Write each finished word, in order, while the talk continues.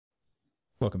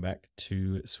Welcome back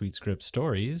to Sweet Script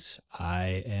Stories.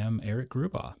 I am Eric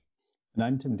Grubaugh. And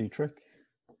I'm Tim Dietrich.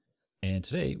 And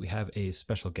today we have a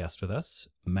special guest with us.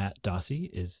 Matt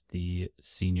Dossi is the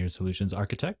Senior Solutions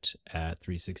Architect at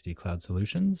 360 Cloud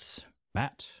Solutions.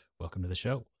 Matt, welcome to the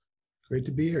show. Great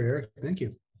to be here, Eric. Thank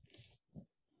you.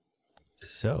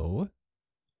 So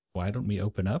why don't we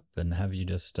open up and have you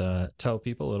just tell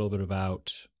people a little bit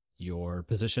about your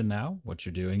position now, what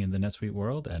you're doing in the NetSuite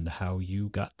world, and how you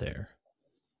got there.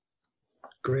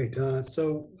 Great.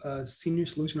 Senior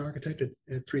Solution Architect at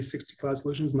 360 Cloud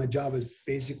Solutions. My job is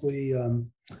basically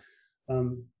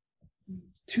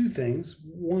two things.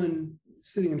 One,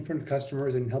 sitting in front of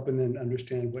customers and helping them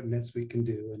understand what NetSuite can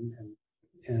do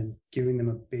and giving them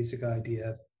a basic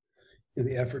idea of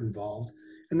the effort involved.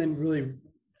 And then really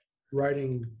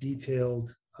writing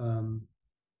detailed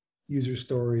user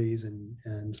stories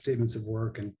and statements of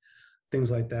work and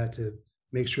things like that to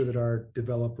make sure that our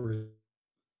developers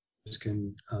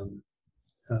can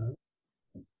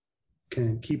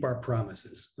keep our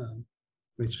promises,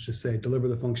 which is to say, deliver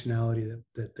the functionality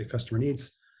that the customer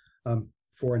needs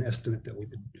for an estimate that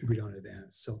we've agreed on in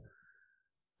advance. So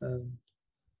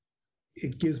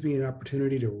it gives me an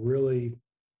opportunity to really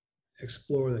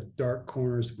explore the dark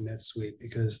corners of NetSuite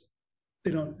because they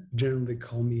don't generally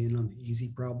call me in on the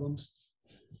easy problems.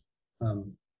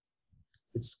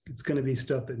 It's going to be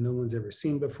stuff that no one's ever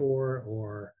seen before,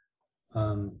 or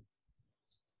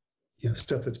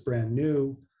stuff that's brand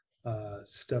new,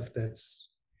 stuff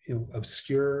that's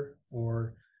obscure,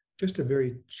 or just a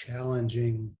very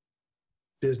challenging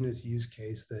business use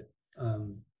case that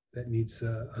needs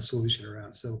a solution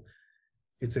around. So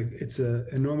it's a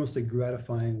enormously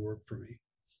gratifying work for me.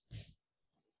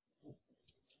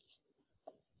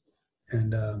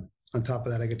 And on top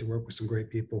of that, I get to work with some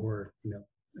great people who are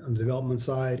on the development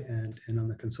side and on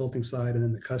the consulting side, and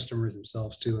then the customers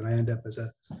themselves too. And I end up as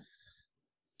a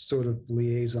sort of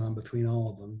liaison between all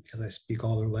of them because I speak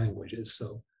all their languages.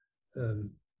 So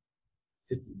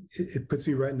it puts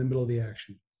me right in the middle of the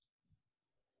action.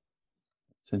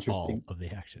 It's interesting. All of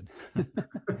the action.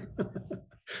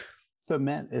 So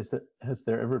Matt, has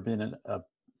there ever been a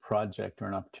project or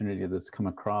an opportunity that's come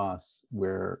across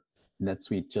where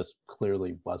NetSuite just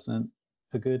clearly wasn't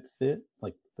a good fit?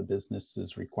 Like the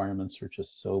business's requirements are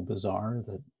just so bizarre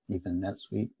that even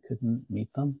NetSuite couldn't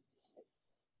meet them?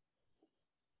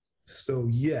 So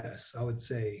yes, I would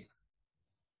say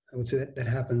that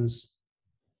happens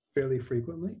fairly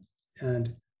frequently.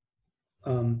 And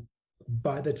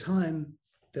by the time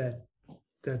that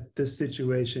this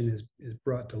situation is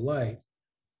brought to light,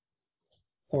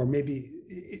 or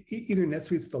maybe either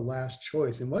NetSuite's the last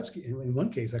choice. In one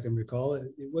case, I can recall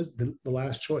it was the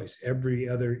last choice. Every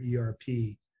other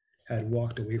ERP had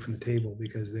walked away from the table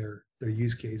because their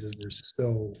use cases were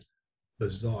so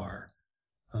bizarre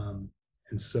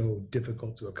and so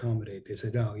difficult to accommodate. They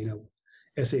said, "No,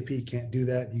 SAP can't do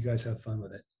that. You guys have fun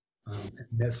with it."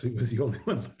 And NetSuite was the only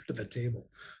one left at the table.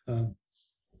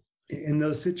 In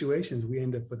those situations, we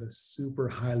end up with a super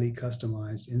highly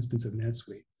customized instance of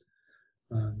NetSuite.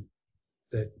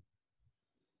 That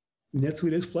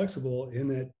NetSuite is flexible in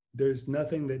that there's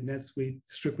nothing that NetSuite,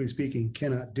 strictly speaking,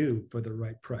 cannot do for the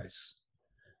right price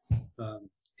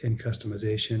in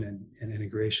customization and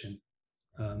integration.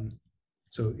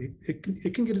 So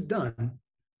it can get it done,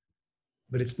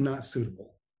 but it's not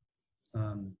suitable.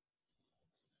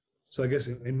 So I guess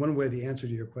in one way, the answer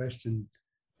to your question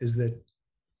is that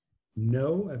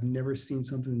no, I've never seen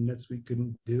something NetSuite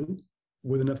couldn't do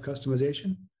with enough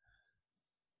customization.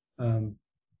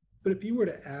 But if you were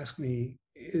to ask me,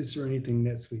 is there anything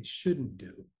NetSuite shouldn't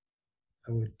do?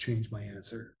 I would change my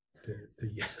answer to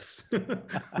yes.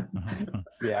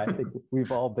 Yeah, I think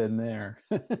we've all been there.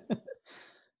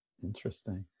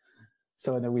 Interesting.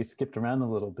 So I know we skipped around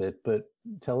a little bit, but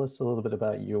tell us a little bit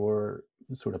about your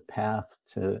sort of path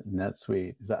to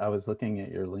NetSuite. I was looking at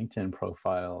your LinkedIn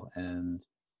profile, and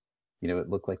it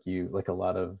looked like like a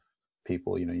lot of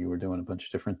people, you were doing a bunch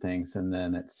of different things, and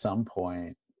then at some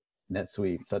point,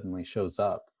 NetSuite suddenly shows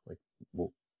up. Like,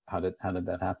 well, how did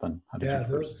that happen? How did you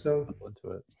first stumble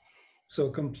into it?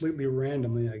 So completely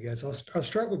randomly, I guess. I'll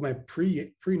start with my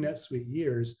pre NetSuite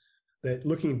years. That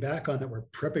looking back on it, were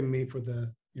prepping me for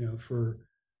the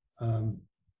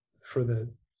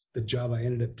the job I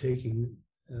ended up taking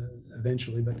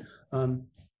eventually. But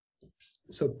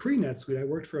so pre NetSuite, I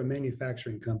worked for a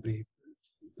manufacturing company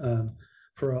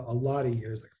for a lot of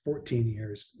years, like 14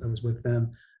 years. I was with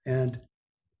them, and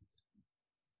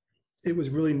it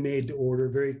was really made to order,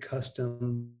 very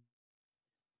custom,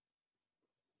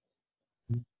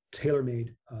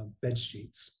 tailor-made bed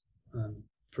sheets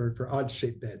for odd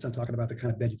shaped beds. I'm talking about the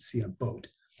kind of bed you'd see on a boat,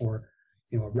 or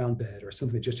a round bed or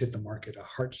something that just hit the market, a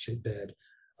heart-shaped bed.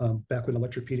 Back when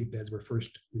electropedic beds were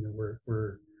first,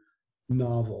 were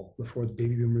novel, before the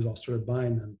baby boomers all started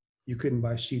buying them, you couldn't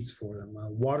buy sheets for them.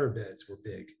 Water beds were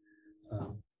big.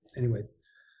 Anyway,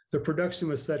 the production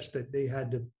was such that they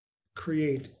had to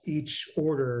create each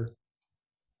order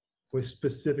with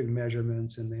specific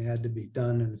measurements, and they had to be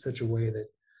done in such a way that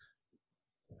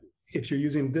if you're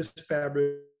using this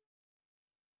fabric,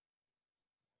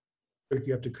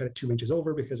 you have to cut it 2 inches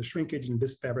over because of shrinkage, and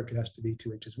this fabric, it has to be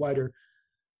 2 inches wider.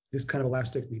 This kind of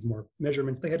elastic needs more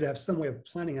measurements. They had to have some way of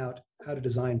planning out how to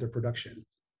design their production.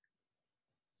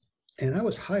 And I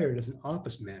was hired as an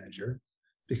office manager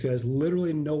because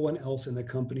literally no one else in the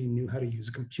company knew how to use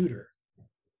a computer.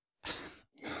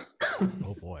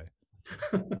 Oh boy.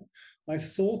 My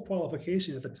sole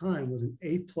qualification at the time was an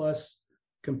A+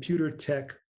 computer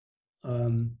tech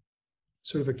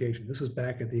certification. This was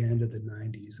back at the end of the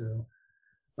 90s, so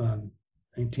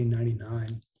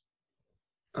 1999.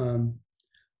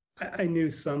 I knew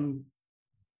some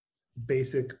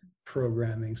basic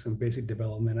programming, some basic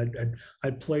development.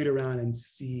 I'd played around in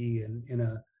C and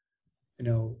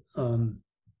knew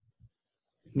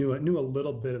a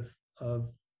little bit of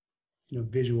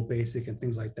Visual Basic and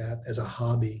things like that as a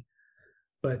hobby.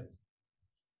 But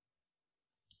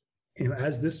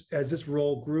as this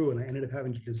role grew, and I ended up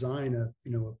having to design a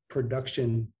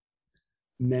production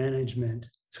management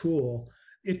tool,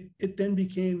 it then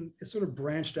became, it sort of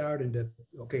branched out into,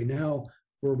 okay, now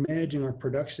we're managing our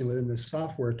production within this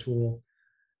software tool.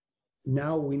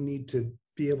 Now we need to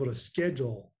be able to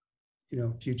schedule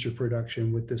future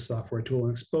production with this software tool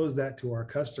and expose that to our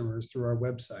customers through our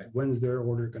website. When's their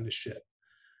order going to ship?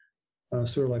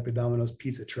 Sort of like the Domino's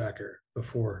pizza tracker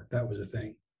before that was a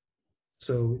thing.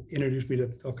 So introduced me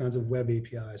to all kinds of web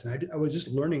APIs. And I was just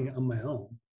learning on my own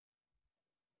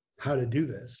how to do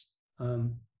this.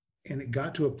 And it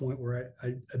got to a point where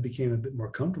I became a bit more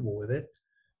comfortable with it.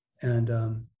 And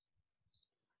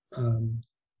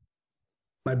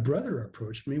my brother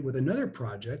approached me with another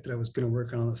project that I was going to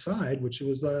work on the side, which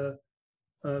was a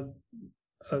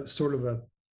sort of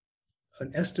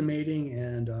an estimating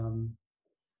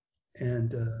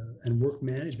and work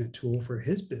management tool for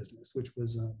his business, which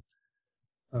was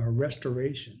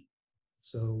restoration.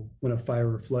 So when a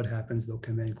fire or flood happens, they'll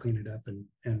come in, clean it up,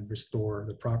 and restore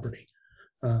the property.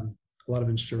 A lot of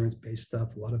insurance-based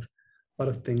stuff, a lot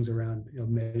of things around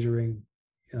measuring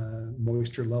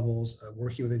moisture levels,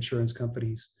 working with insurance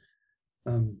companies,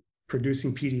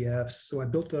 producing PDFs. So I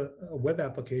built a web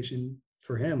application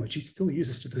for him, which he still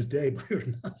uses to this day, believe it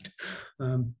or not.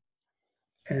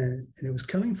 And it was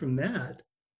coming from that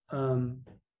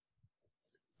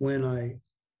when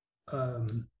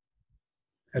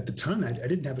at the time, I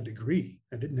didn't have a degree.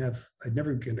 I'd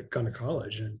never gone to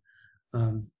college, and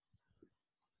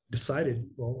decided,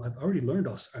 well, I've already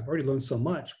learned so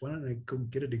much. Why don't I go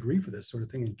get a degree for this sort of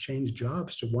thing and change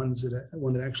jobs to one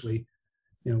that actually,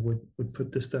 would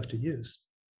put this stuff to use.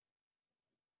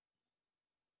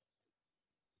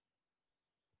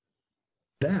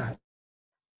 That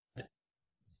at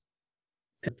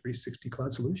 360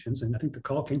 Cloud Solutions, and I think the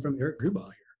call came from Eric Grubau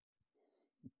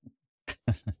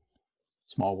here.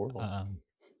 Small world.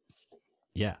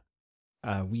 Yeah.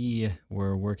 We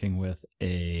were working with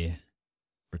a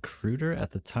recruiter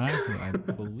at the time who I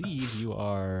believe you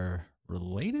are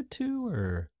related to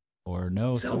or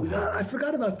no. So I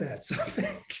forgot about that. So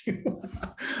thank you.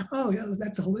 Oh yeah,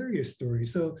 that's a hilarious story.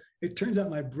 So it turns out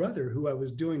my brother, who I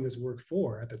was doing this work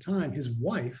for at the time, his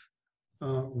wife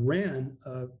ran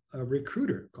a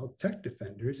recruiter called Tech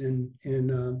Defenders in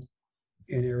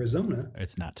Arizona.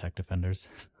 It's not Tech Defenders.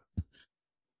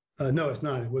 No, it's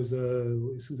not. It was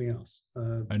something else.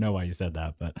 I know why you said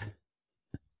that, but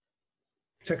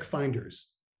Tech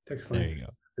Finders. There you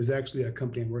go. There's actually a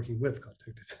company I'm working with called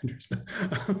Tech Defenders.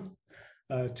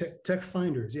 Tech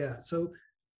Finders, yeah. So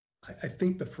I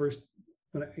think the first,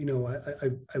 when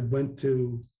I went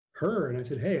to her and I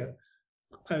said, hey,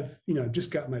 I've just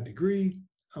got my degree.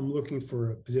 I'm looking for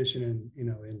a position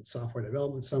in software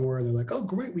development somewhere. And they're like, oh,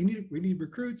 great, we need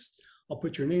recruits. I'll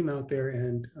put your name out there.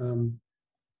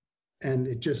 And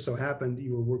it just so happened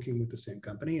you were working with the same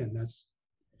company, and that's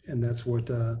what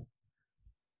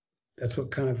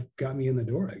kind of got me in the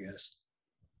door, I guess.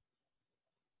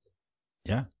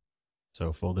 Yeah.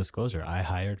 So full disclosure, I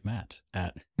hired Matt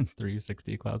at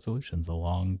 360 Cloud Solutions a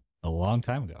long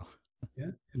time ago.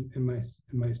 Yeah, and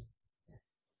my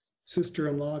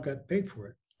sister-in-law got paid for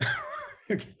it,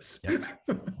 I guess.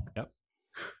 Yep.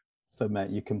 So Matt,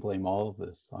 you can blame all of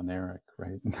this on Eric,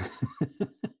 right?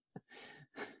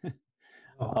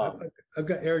 I've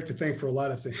got Eric to thank for a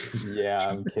lot of things. Yeah,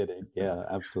 I'm kidding. Yeah,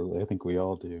 absolutely. I think we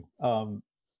all do.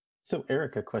 So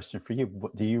Eric, a question for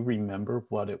you. Do you remember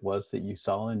what it was that you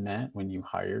saw in Nat when you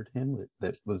hired him?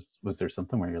 That was there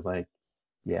something where you're like,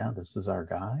 yeah, this is our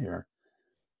guy, or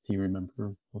do you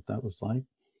remember what that was like?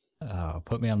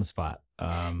 Put me on the spot.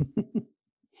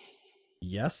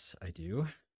 Yes, I do.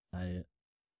 I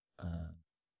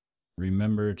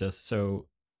remember just so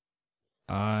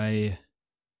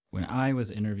when I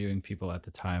was interviewing people at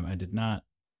the time, I did not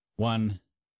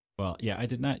I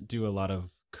did not do a lot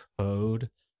of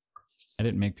code. I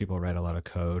didn't make people write a lot of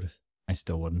code. I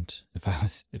still wouldn't if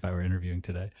I were interviewing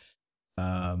today.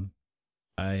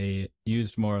 I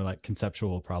used more like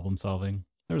conceptual problem solving.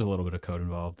 There was a little bit of code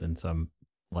involved and some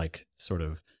like sort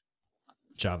of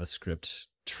JavaScript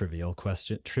trivia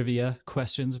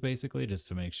questions, basically, just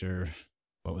to make sure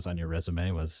what was on your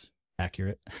resume was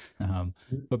accurate.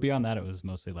 But beyond that, it was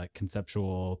mostly like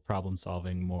conceptual problem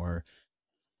solving, more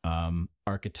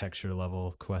architecture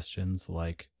level questions.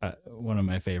 Like one of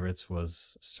my favorites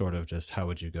was sort of just how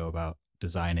would you go about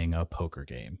designing a poker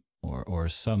game or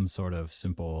some sort of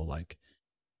simple like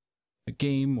a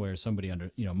game where somebody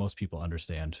most people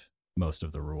understand most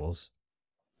of the rules.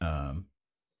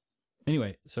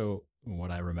 Anyway, so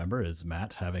what I remember is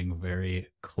Matt having very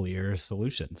clear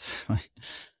solutions,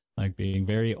 like being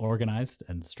very organized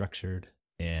and structured,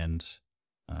 and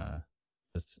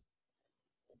just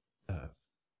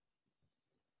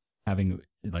having,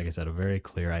 like I said, a very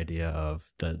clear idea of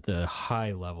the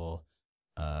high level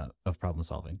of problem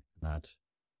solving. That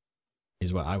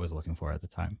is what I was looking for at the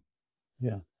time.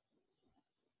 Yeah,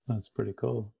 that's pretty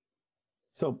cool.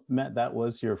 So Matt, that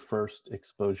was your first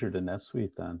exposure to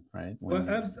NetSuite then, right?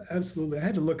 Absolutely. I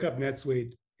had to look up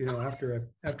NetSuite, after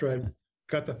I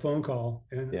got the phone call,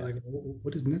 and like,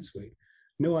 what is NetSuite?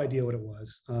 No idea what it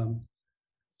was.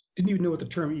 Didn't even know what the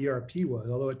term ERP was,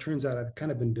 although it turns out I've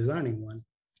kind of been designing one.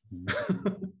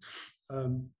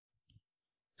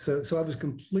 So I was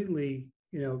completely,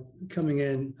 coming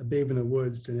in a babe in the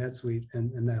woods to NetSuite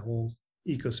and that whole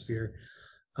ecosphere.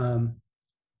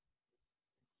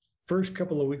 First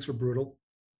couple of weeks were brutal,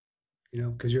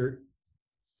 because you're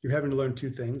having to learn two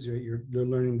things. You're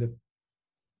learning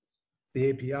the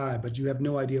API, but you have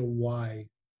no idea why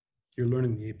you're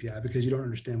learning the API, because you don't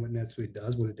understand what NetSuite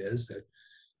does, what it is,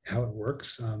 how it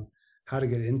works, how to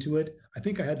get into it. I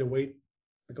think I had to wait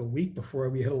like a week before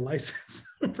we had a license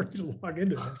for me to log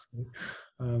into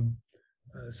NetSuite.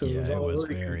 So it was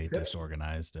very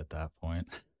disorganized at that point.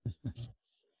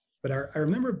 But I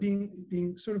remember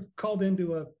being sort of called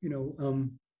into a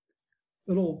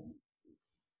little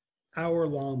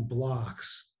hour-long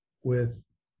blocks with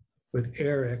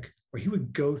Eric, where he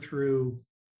would go through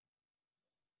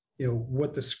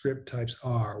what the script types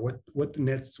are, what the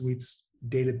NetSuite's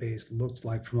database looks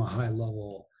like from a high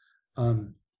level,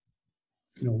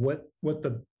 what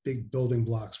the big building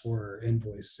blocks were,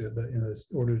 invoice, the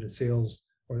order to sales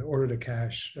or the order to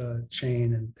cash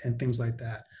chain and things like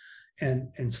that.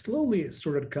 And slowly it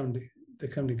sort of come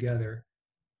together.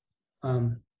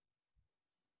 I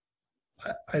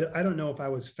don't know if I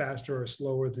was faster or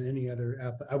slower than any other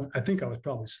app. I think I was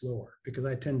probably slower, because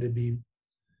I tend to be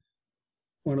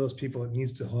one of those people that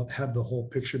needs to have the whole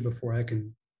picture before I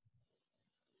can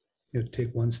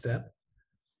take one step.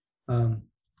 At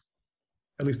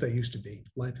least I used to be.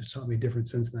 Life has taught me different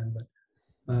since then, but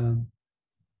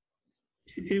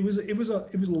it was a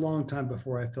long time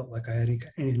before I felt like I had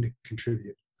anything to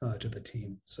contribute to the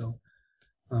team. So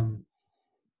I'm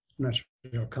not sure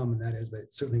how common that is, but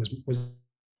it certainly was.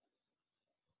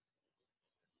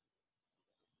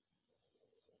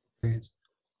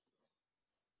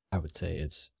 I would say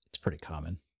it's pretty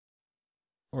common,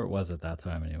 or it was at that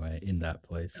time anyway, in that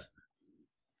place.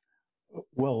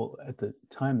 Well, at the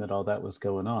time that all that was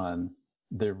going on,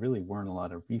 there really weren't a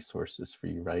lot of resources for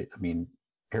you, right? I mean,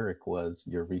 Eric was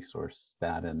your resource,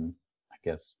 that and I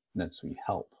guess NetSuite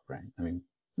help, right? I mean,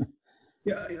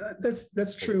 yeah,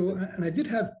 that's true. And I did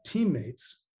have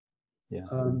teammates,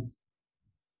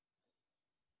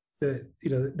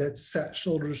 that sat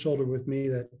shoulder to shoulder with me,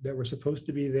 that were supposed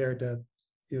to be there to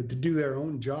do their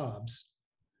own jobs.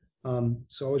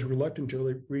 So I was reluctant to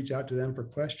really reach out to them for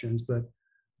questions, but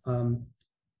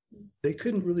they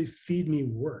couldn't really feed me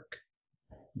work.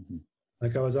 Mm-hmm.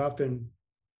 Like, I was often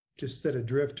just set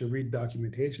adrift to read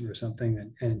documentation or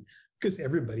something, and because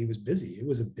everybody was busy, it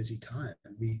was a busy time,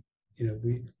 and we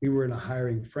were in a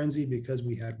hiring frenzy because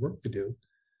we had work to do,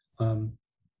 and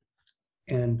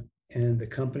the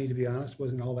company, to be honest,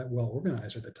 wasn't all that well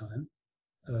organized at the time.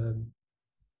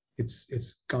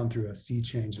 It's gone through a sea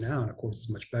change now, and of course it's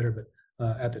much better, but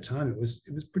at the time it was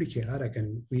pretty chaotic,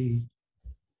 and we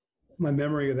my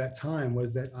memory of that time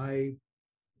was that I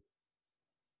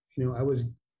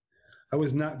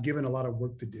was not given a lot of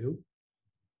work to do,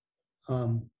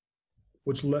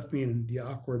 which left me in the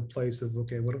awkward place of,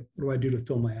 okay, what do I do to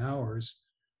fill my hours?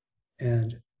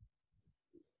 And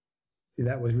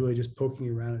that was really just poking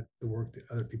around at the work that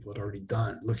other people had already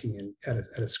done, looking at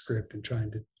a script and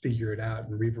trying to figure it out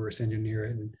and reverse engineer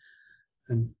it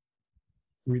and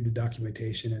read the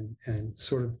documentation and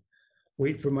sort of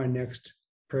wait for my next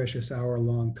precious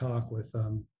hour-long talk with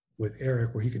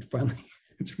Eric, where he could finally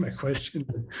answer my question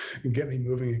and get me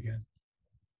moving again.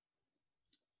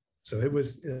 So it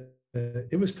was tough.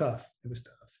 It was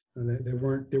tough. There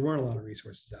weren't a lot of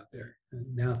resources out there.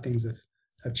 And now things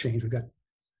have changed. We've got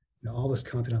all this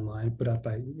content online put up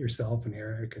by yourself and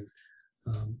Eric and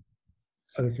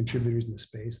other contributors in the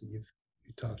space that you've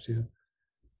talked to.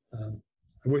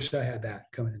 I wish I had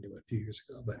that coming into it a few years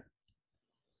ago, but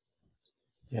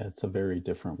yeah, it's a very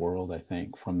different world, I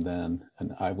think, from then.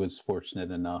 And I was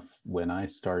fortunate enough when I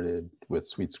started with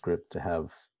SweetScript to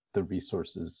have the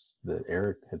resources that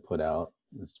Eric had put out,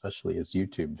 especially his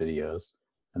YouTube videos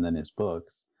and then his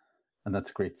books. And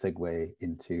that's a great segue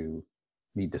into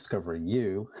me discovering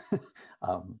you,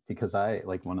 because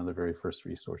one of the very first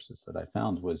resources that I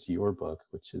found was your book,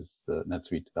 which is the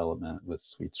NetSuite development with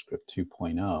SweetScript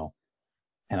 2.0.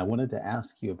 And I wanted to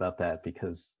ask you about that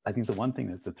because I think the one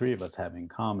thing that the three of us have in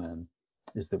common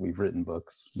is that we've written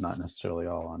books, not necessarily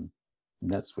all on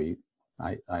NetSuite.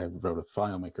 I wrote a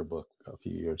FileMaker book a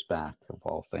few years back, of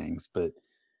all things, but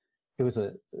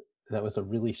that was a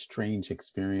really strange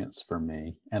experience for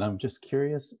me. And I'm just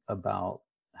curious about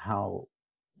how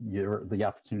the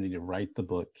opportunity to write the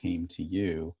book came to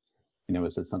you.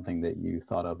 Was it something that you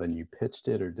thought of and you pitched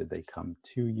it, or did they come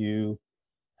to you?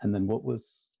 And then what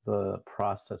was the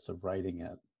process of writing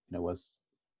it? Was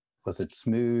it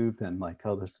smooth and like,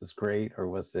 oh, this is great, or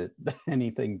was it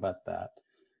anything but that?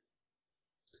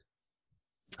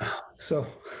 So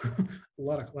a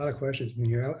lot of questions in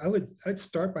here. I'd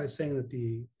start by saying that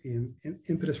the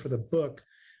impetus for the book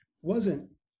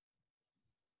wasn't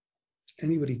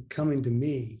anybody coming to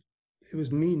me. It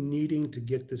was me needing to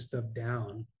get this stuff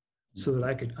down so that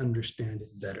I could understand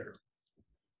it better.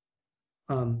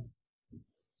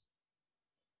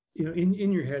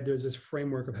 In your head, there's this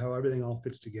framework of how everything all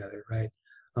fits together, right?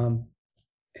 As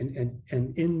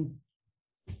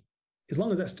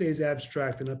long as that stays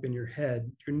abstract and up in your head,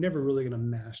 you're never really going to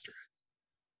master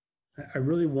it. I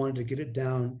really wanted to get it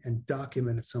down and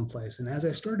document it someplace. And as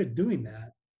I started doing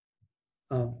that,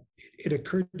 it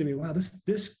occurred to me, wow, this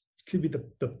could be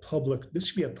this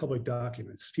should be a public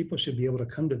document. People should be able to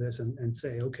come to this and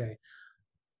say, okay,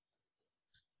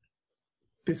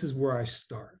 this is where I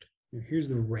start. Here's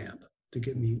the ramp to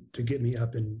get me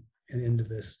up and into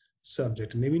this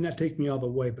subject. And maybe not take me all the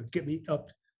way, but get me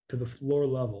up to the floor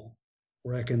level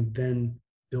where I can then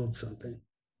build something.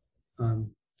 And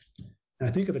I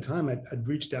think at the time I'd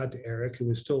reached out to Eric, who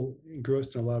was still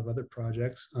engrossed in a lot of other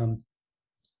projects. And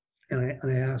I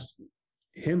asked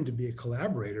him to be a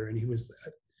collaborator, and I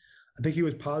think he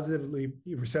was positively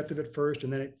receptive at first,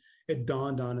 and then it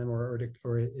dawned on him, or it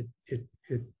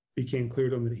became clear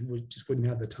to him that he just wouldn't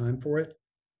have the time for it.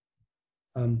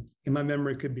 And my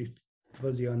memory could be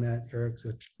fuzzy on that, Eric,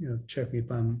 so check me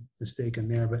if I'm mistaken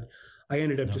there. But I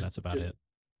ended up that's about it.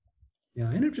 Yeah,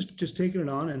 I ended up just taking it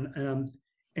on,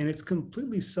 and it's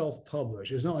completely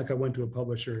self-published. It's not like I went to a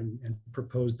publisher and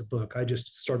proposed the book. I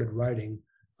just started writing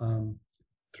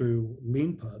through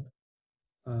LeanPub,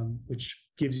 which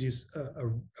gives you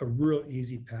a real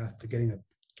easy path to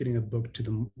getting a book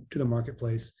to the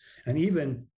marketplace, and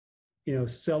even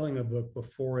selling a book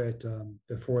before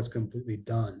it's completely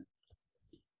done.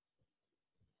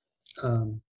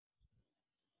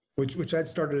 Which I'd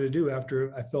started to do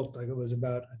after I felt like it was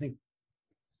about, I think,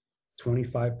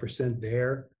 25%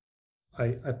 there.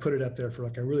 I put it up there for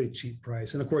like a really cheap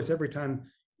price. And of course, every time,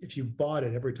 if you bought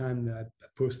it, every time that I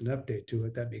post an update to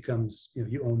it, that becomes,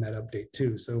 you own that update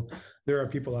too. So there are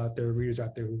people out there, readers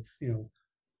out there who've,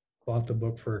 bought the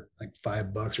book for like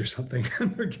 $5 or something,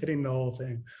 and they're getting the whole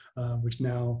thing, which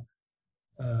now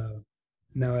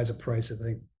has a price of, I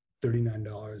think,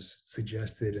 $39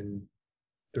 suggested and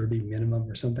 $30 minimum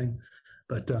or something.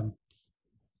 But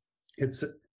it's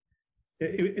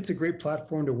a great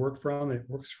platform to work from. It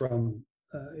works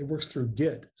through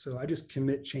Git. So I just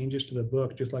commit changes to the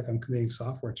book, just like I'm committing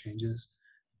software changes,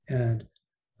 and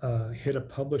hit a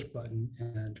publish button,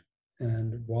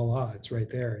 and voila, it's right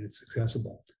there and it's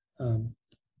accessible.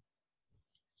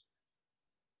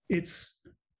 It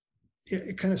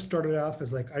kind of started off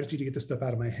as like, I just need to get this stuff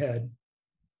out of my head.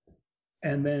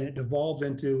 And then it evolved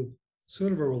into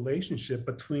sort of a relationship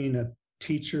between a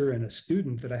teacher and a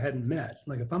student that I hadn't met.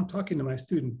 Like if I'm talking to my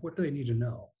student, what do they need to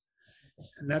know?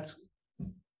 And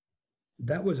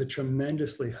that was a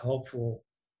tremendously helpful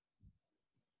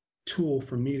tool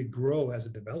for me to grow as a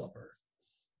developer.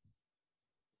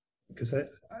 Because I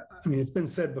mean, it's been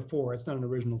said before, it's not an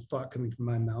original thought coming from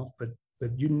my mouth, but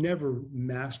you never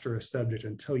master a subject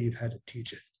until you've had to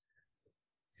teach it.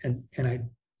 And I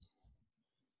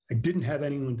didn't have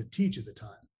anyone to teach at the time.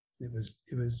 It was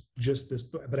just this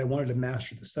book, but I wanted to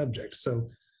master the subject. So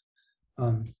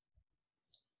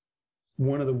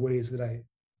one of the ways that I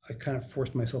kind of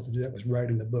forced myself to do that was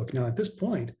writing the book. Now, at this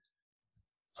point,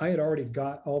 I had already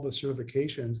got all the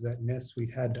certifications that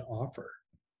NetSuite had to offer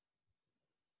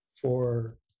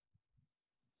for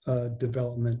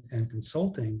development and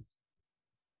consulting,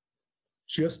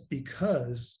 just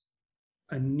because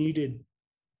I needed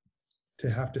to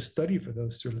have to study for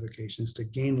those certifications to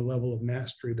gain the level of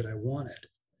mastery that I wanted.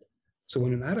 So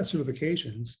when I'm out of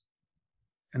certifications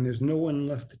and there's no one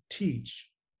left to teach,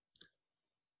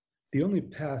 the only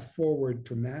path forward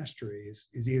to mastery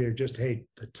is either just, hey,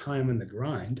 the time and the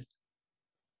grind,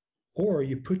 or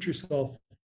you put yourself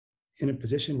in a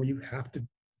position where you have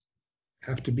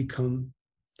to become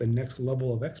the next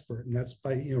level of expert, and that's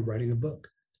by writing a book.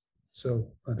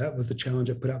 So that was the challenge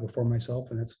I put out before myself,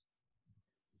 and it's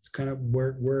kind of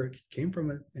where it came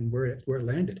from and where it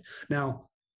landed. Now,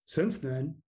 since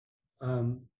then,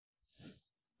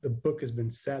 the book has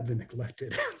been sadly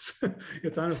neglected.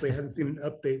 It's honestly, I haven't seen an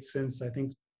update since I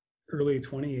think early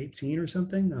 2018 or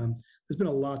something. There's been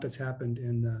a lot that's happened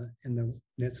in the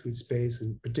NetSuite space,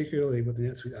 and particularly with the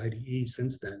NetSuite IDE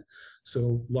since then.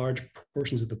 So large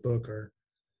portions of the book are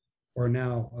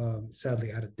now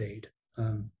sadly out of date.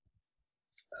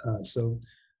 So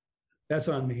that's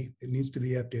on me. It needs to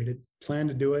be updated. Plan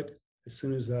to do it as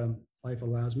soon as life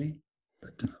allows me.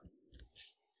 But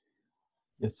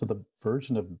yeah, so the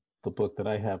version of the book that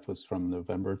I have was from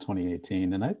November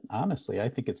 2018, and I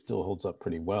think it still holds up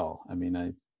pretty well. I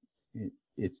mean,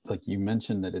 it's like you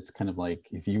mentioned that it's kind of like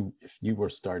if you were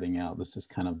starting out, this is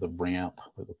kind of the ramp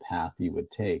or the path you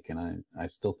would take, and I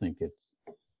still think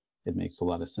it makes a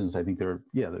lot of sense. I think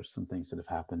there's some things that have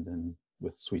happened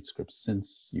with SuiteScript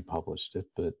since you published it,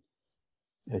 but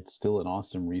it's still an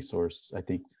awesome resource, I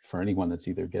think, for anyone that's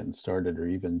either getting started or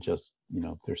even just,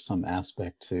 if there's some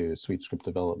aspect to SuiteScript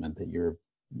development that you're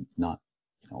not,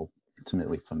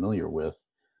 intimately familiar with,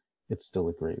 it's still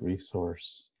a great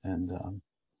resource. And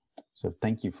so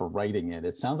thank you for writing it.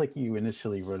 It sounds like you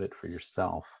initially wrote it for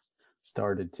yourself,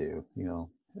 started to,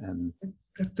 and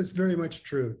that's very much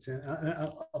true.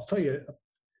 I'll tell you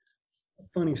a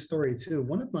funny story too.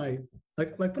 One of my,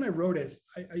 like when I wrote it,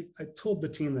 I told the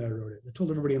team that I wrote it. I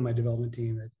told everybody on my development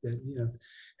team that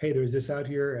hey, there's this out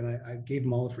here, and I gave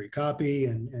them all a free copy,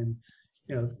 and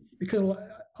because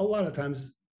a lot of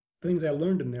times things I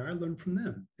learned in there, I learned from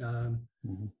them.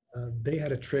 They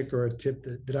had a trick or a tip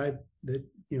that I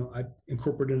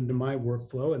incorporated into my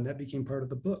workflow, and that became part of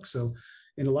the book. So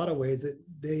in a lot of ways, that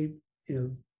they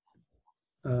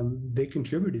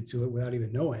contributed to it without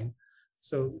even knowing.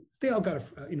 So they all got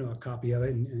a copy of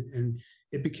it, and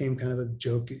it became kind of a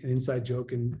joke, an inside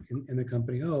joke in the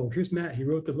company. Oh, here's Matt. He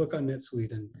wrote the book on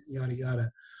NetSuite, and yada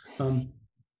yada.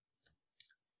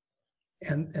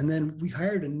 And then we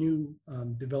hired a new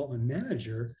development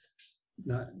manager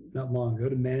not long ago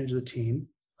to manage the team,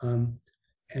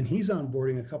 and he's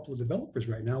onboarding a couple of developers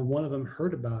right now. One of them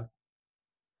heard about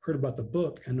the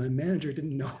book, and my manager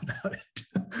didn't know about it.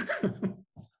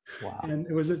 Wow. And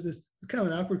it was this kind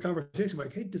of an awkward conversation,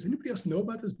 like, hey, does anybody else know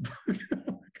about this book?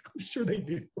 I'm sure they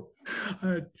do.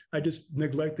 I just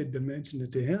neglected to mention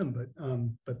it to him,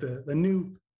 but the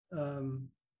new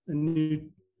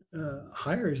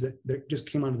hires that just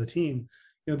came onto the team,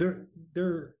 they're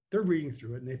reading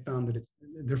through it, and they found that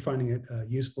they're finding it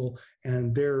useful,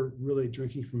 and they're really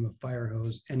drinking from a fire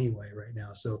hose anyway right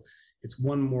now. So it's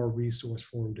one more resource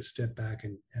for them to step back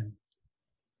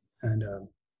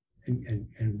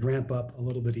and ramp up a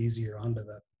little bit easier onto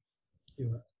the,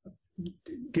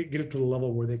 get up to the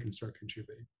level where they can start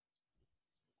contributing.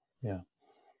 Yeah,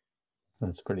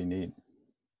 that's pretty neat.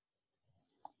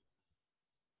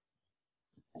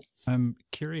 I'm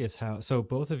curious so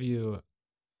both of you,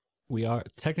 we are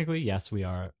technically, yes, we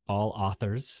are all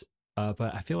authors,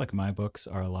 but I feel like my books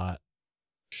are a lot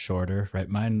shorter, right?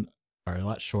 Mine are a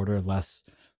lot shorter, less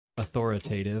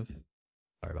authoritative.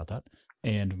 Sorry about that.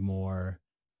 And more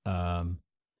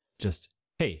just,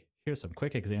 hey, here's some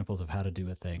quick examples of how to do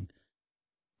a thing.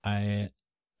 I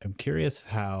am curious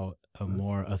how a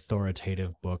more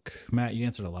authoritative book, Matt, you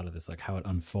answered a lot of this, like how it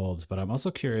unfolds, but I'm also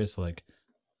curious, like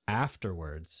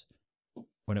afterwards,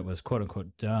 when it was quote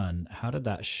unquote done, how did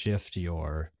that shift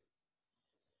your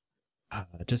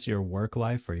just your work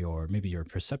life or maybe your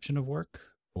perception of work?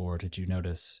 Or did you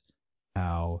notice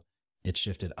how it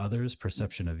shifted others'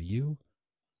 perception of you?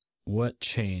 What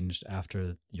changed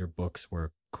after your books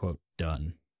were quote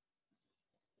done?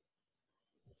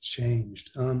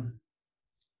 Changed.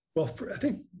 Well, I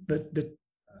think that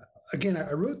again,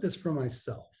 I wrote this for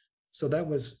myself. So that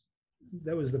was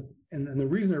and the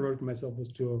reason I wrote it for myself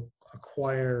was to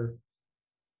acquire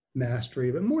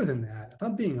mastery. But more than that, if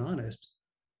I'm being honest,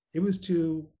 it was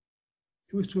to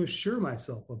assure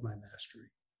myself of my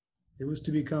mastery. It was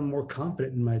to become more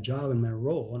confident in my job and my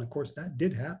role. And of course, that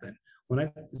did happen when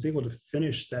I was able to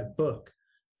finish that book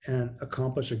and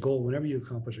accomplish a goal. Whenever you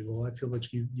accomplish a goal, I feel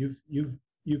that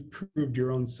you've proved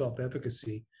your own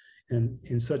self-efficacy and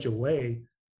in such a way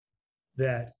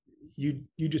that you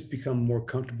just become more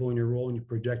comfortable in your role and you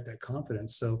project that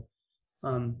confidence. So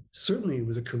certainly it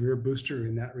was a career booster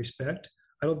in that respect.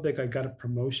 I don't think I got a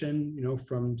promotion,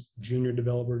 from junior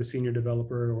developer to senior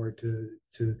developer or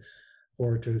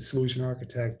to solution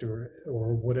architect or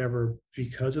whatever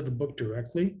because of the book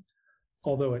directly,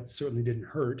 although it certainly didn't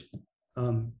hurt.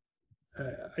 I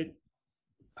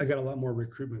got a lot more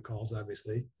recruitment calls,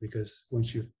 obviously, because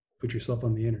once you put yourself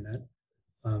on the internet,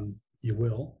 you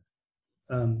will.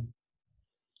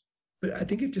 But I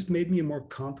think it just made me a more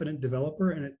confident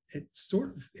developer, and it sort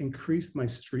of increased my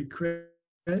street cred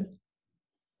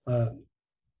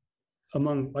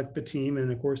among like the team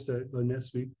and of course the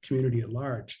NetSuite community at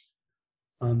large.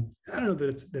 I don't know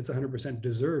that that's 100%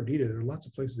 deserved either. There are lots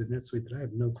of places at NetSuite that I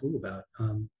have no clue about.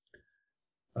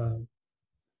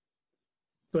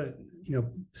 But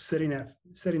setting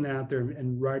that out there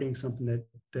and writing something that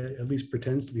at least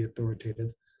pretends to be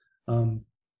authoritative and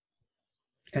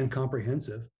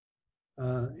comprehensive,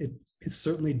 it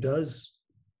certainly does,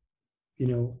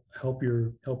 help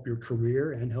your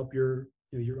career and help your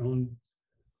own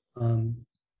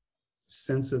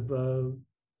sense of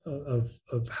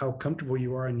how comfortable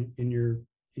you are in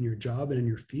your job and in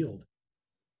your field.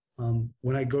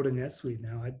 When I go to NetSuite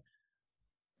now,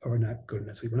 when I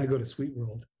go to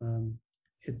SuiteWorld,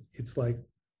 it's like,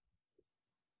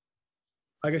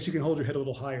 I guess you can hold your head a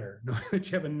little higher, knowing that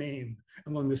you have a name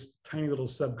among this tiny little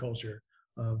subculture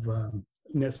of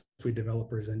NetSuite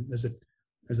developers, and there's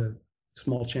a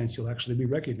small chance you'll actually be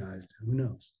recognized. Who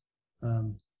knows?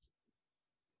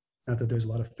 Not that there's a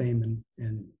lot of fame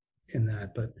in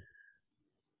that, but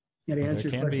to answer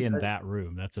your question, be in that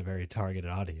room. That's a very targeted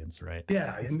audience, right?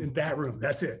 Yeah, in that room.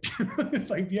 That's it.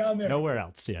 Like beyond there, nowhere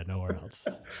else. Yeah, nowhere else.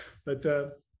 But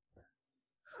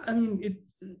I mean,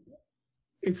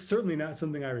 it's certainly not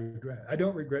something I regret. I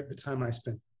don't regret the time I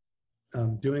spent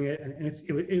doing it, and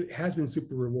it has been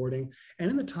super rewarding.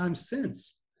 And in the time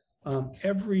since,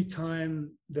 every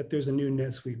time that there's a new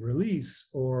NetSuite release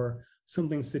or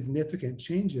something significant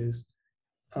changes,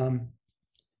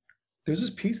 there's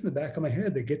this piece in the back of my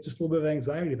head that gets this little bit of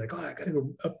anxiety, like, I got to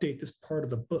go update this part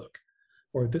of the book,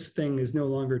 or this thing is no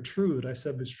longer true that I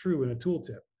said was true in a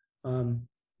tooltip.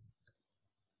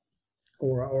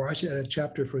 Or I should add a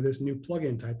chapter for this new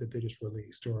plugin type that they just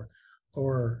released,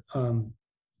 or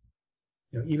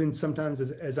even sometimes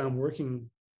as I'm working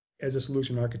as a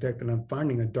solution architect and I'm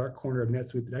finding a dark corner of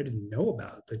NetSuite that I didn't know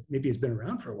about, that maybe has been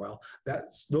around for a while,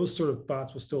 those sort of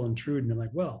thoughts will still intrude. And I'm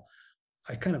like, well,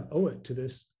 I kind of owe it to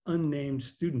this unnamed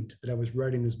student that I was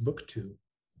writing this book to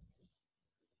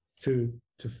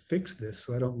fix this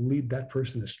so I don't lead that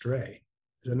person astray.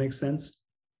 Does that make sense?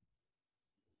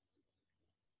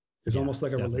 There's almost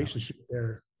like a definitely. Relationship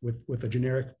there with a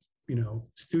generic,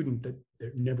 student that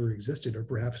never existed, or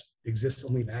perhaps exists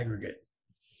only in aggregate.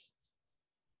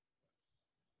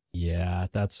 Yeah,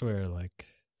 that's where, like,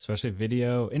 especially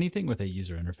video, anything with a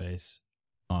user interface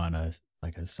on a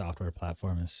software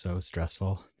platform is so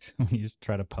stressful. When you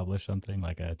try to publish something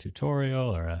like a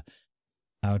tutorial or a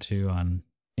how-to on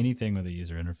anything with a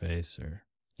user interface or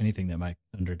anything that might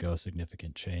undergo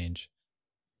significant change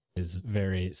is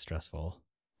very stressful.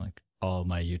 Like, all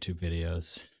my YouTube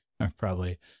videos are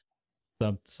probably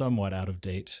somewhat out of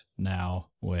date now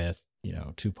with,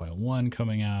 2.1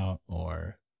 coming out,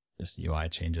 or just UI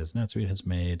changes NetSuite has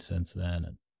made since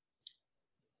then.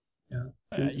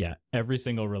 Yeah, every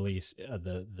single release,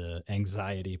 the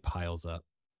anxiety piles up.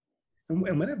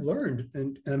 And what I've learned,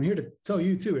 and I'm here to tell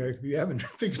you too, Eric, if you haven't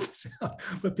figured this out,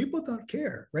 but people don't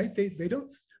care, right? They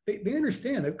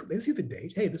understand. They see the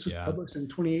date. Hey, this was published in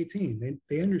 2018.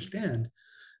 They understand.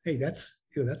 Hey, that's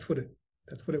what it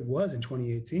was in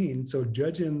 2018. So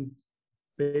judge him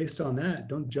based on that.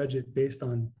 Don't judge it based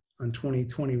on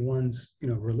 2021's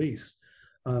release.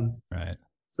 Right.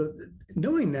 So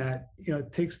knowing that,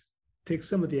 it takes take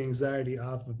some of the anxiety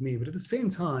off of me. But at the same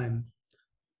time,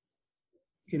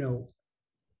 you know,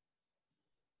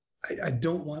 I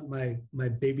don't want my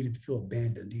baby to feel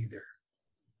abandoned either.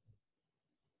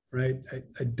 Right.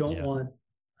 I don't Yeah.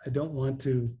 want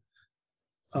to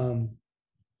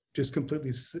just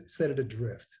completely set it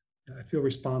adrift. I feel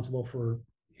responsible for,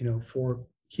 for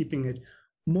keeping it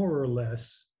more or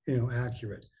less,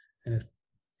 accurate. And if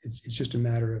it's just a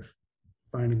matter of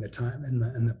finding the time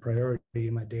and the priority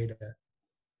in my data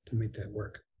to make that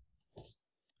work.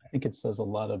 I think it says a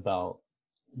lot about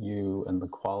you and the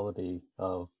quality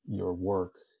of your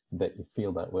work that you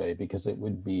feel that way, because it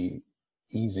would be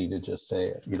easy to just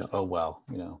say, oh, well,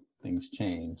 things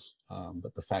change.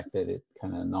 But the fact that it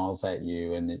kind of gnaws at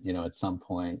you, and that, at some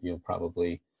point you'll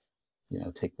probably,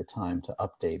 take the time to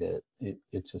update it.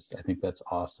 It just, I think that's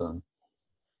awesome.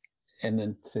 And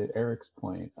then to Eric's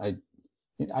point, I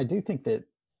do think that,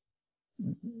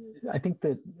 I think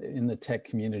that in the tech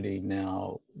community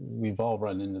now, we've all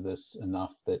run into this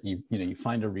enough that you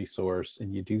find a resource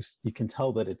and you can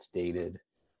tell that it's dated.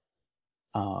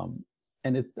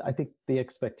 And I think the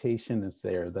expectation is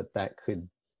there that could,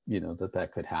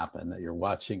 that could happen, that you're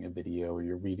watching a video or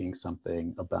you're reading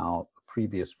something about a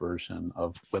previous version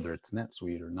of whether it's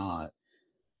NetSuite or not.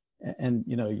 And,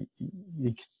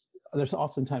 there's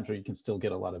often times where you can still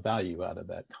get a lot of value out of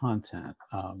that content.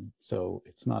 So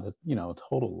it's not a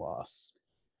total loss.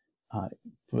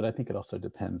 But I think it also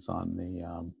depends on the,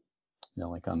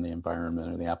 like on the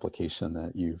environment or the application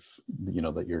that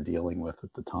that you're dealing with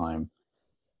at the time.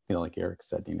 Like Eric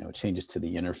said, changes to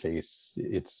the interface.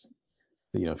 It's,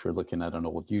 if you're looking at an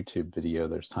old YouTube video,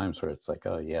 there's times where it's like,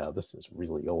 oh yeah, this is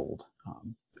really old.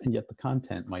 And yet the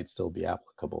content might still be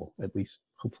applicable, at least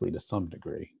hopefully to some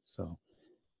degree. So,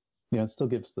 it still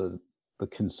gives the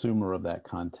consumer of that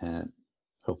content,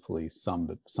 hopefully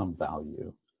some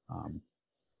value.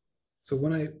 So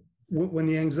when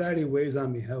the anxiety weighs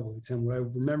on me heavily, Tim, what I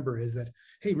remember is that,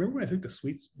 hey, remember when I took the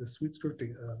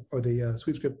SweetScript or the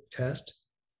SweetScript test,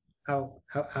 how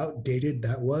outdated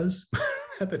that was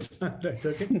at the time that I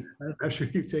took it? I'm sure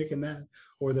you've taken that,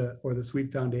 or the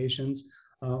Sweet Foundations.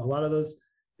 A lot of those,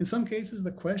 in some cases,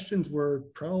 the questions were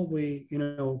probably,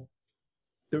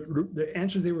 the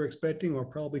answers they were expecting were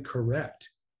probably correct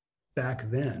back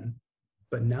then,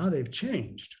 but now they've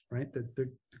changed, right?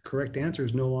 The correct answer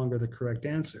is no longer the correct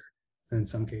answer in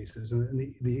some cases, and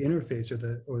the interface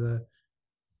or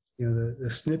the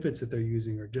snippets that they're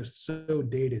using are just so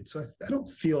dated. So I don't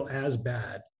feel as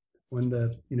bad when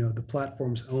the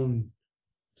platform's own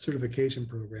certification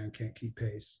program can't keep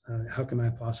pace. How can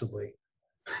I possibly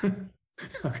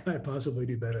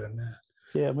do better than that?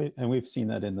 Yeah, we've seen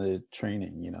that in the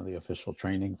training, the official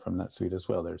training from NetSuite as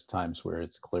well. There's times where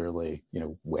it's clearly,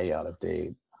 way out of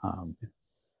date.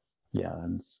 Yeah,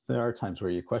 and there are times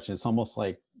where you question. It's almost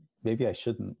like maybe I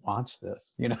shouldn't watch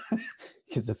this,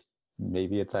 because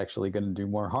maybe it's actually going to do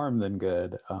more harm than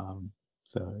good.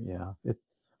 So yeah,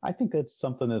 I think that's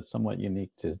something that's somewhat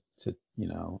unique to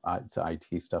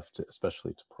IT stuff,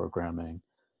 especially to programming.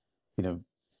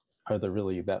 Are there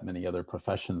really that many other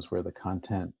professions where the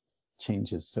content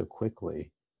changes so quickly,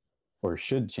 or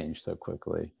should change so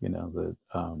quickly?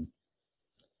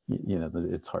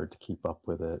 It's hard to keep up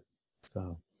with it.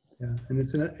 So yeah, and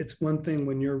it's one thing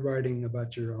when you're writing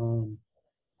about your own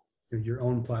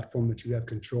platform that you have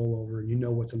control over,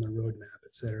 and what's on the roadmap,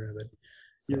 et cetera. But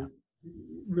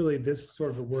really, this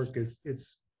sort of work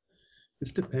it's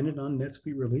dependent on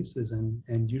NetSuite releases,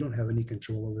 and you don't have any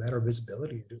control over that or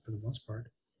visibility into it for the most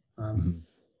part.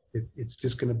 It's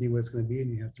just going to be what it's going to be,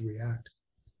 and you have to react.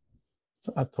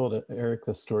 So I've told Eric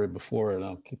this story before, and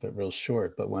I'll keep it real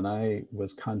short. But when I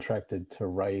was contracted to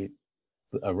write,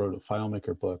 I wrote a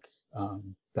FileMaker book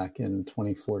back in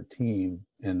 2014,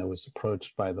 and I was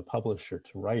approached by the publisher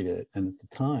to write it. And at the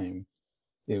time,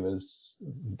 it was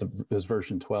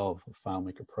version 12 of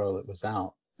FileMaker Pro that was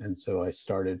out. And so I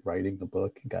started writing the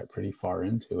book and got pretty far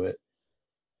into it.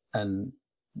 And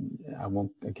I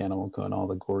won't go into all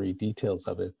the gory details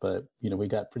of it, but, we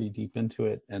got pretty deep into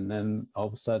it. And then all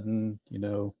of a sudden,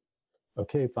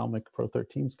 okay, FileMaker Pro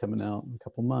 13 is coming out in a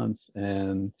couple months.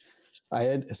 And I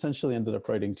had essentially ended up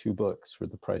writing 2 books for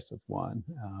the price of one.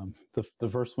 The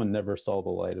first one never saw the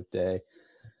light of day.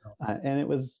 And it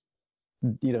was,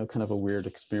 kind of a weird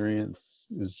experience.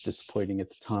 It was disappointing at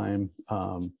the time.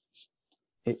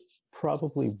 It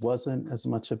probably wasn't as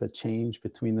much of a change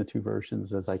between the 2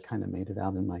 versions as I kind of made it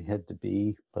out in my head to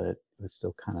be, but it was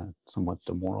still kind of somewhat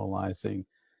demoralizing.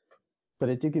 But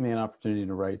it did give me an opportunity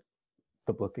to write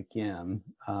the book again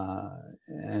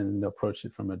and approach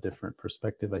it from a different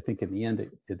perspective. I think in the end,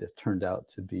 it turned out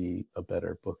to be a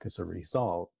better book as a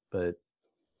result. But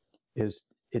is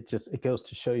it goes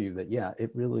to show you that, yeah,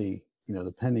 it really,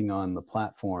 depending on the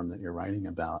platform that you're writing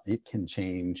about, it can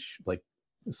change like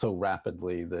so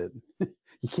rapidly that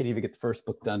you can't even get the first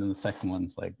book done and the second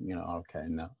one's like, okay,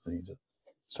 no, I need to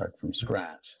start from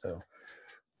scratch. So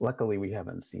luckily we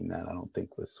haven't seen that. I don't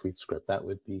think with SweetScript. That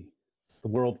would be, the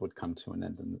world would come to an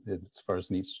end as far as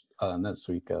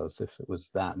NetSuite goes. If it was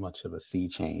that much of a sea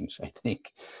change, I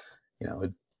think,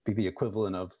 it'd be the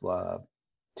equivalent of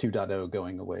 2.0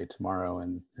 going away tomorrow,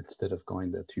 and instead of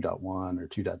going to 2.1 or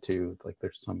 2.2, it's like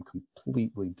there's some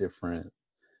completely different,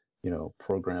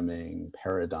 programming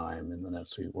paradigm in the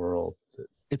NetSuite world.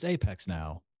 It's Apex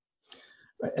now.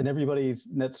 And everybody's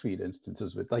NetSuite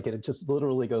instances would, like, it just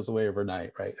literally goes away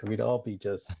overnight, right? And we'd all be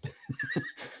just,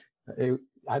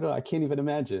 I can't even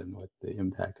imagine what the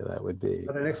impact of that would be.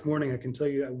 But the next morning, I can tell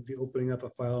you I would be opening up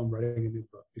a file and writing a new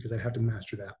book because I have to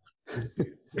master that one.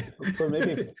 Or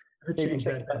maybe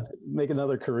make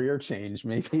another career change,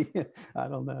 maybe. I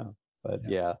don't know. But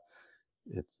yeah,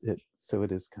 so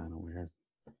it is kind of weird.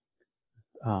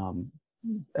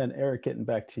 And Eric, getting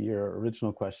back to your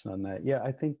original question on that, yeah,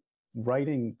 I think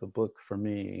writing the book for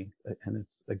me, and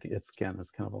it's kind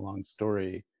of a long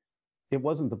story. It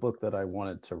wasn't the book that I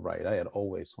wanted to write. I had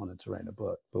always wanted to write a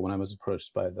book, but when I was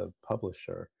approached by the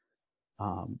publisher,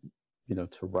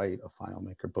 to write a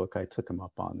FileMaker book, I took him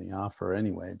up on the offer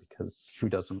anyway, because who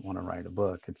doesn't want to write a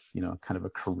book? It's, kind of a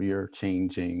career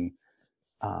changing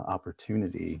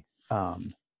opportunity.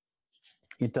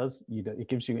 It does, it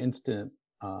gives you instant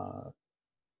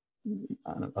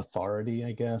authority,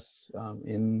 I guess,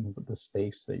 in the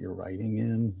space that you're writing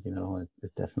in.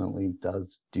 It definitely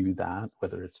does do that,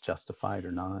 whether it's justified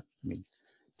or not. I mean,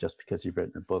 just because you've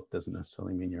written a book doesn't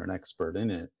necessarily mean you're an expert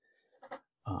in it.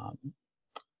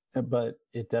 But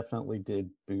it definitely did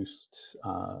boost,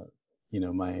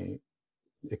 my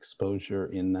exposure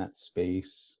in that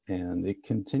space, and it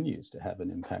continues to have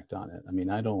an impact on it. I mean,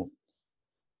 I don't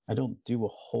do a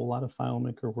whole lot of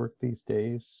FileMaker work these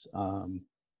days.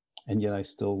 And yet I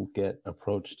still get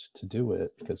approached to do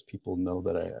it because people know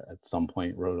that I at some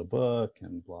point wrote a book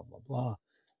and blah, blah,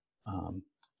 blah.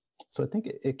 So I think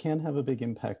it can have a big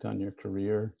impact on your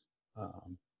career,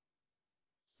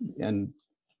 and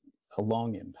a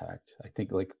long impact. I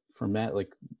think, like for Matt,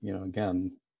 like,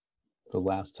 again, the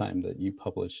last time that you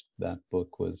published that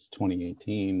book was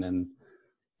 2018, and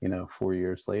 4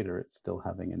 years later, it's still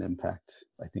having an impact,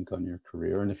 I think, on your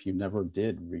career. And if you never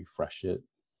did refresh it,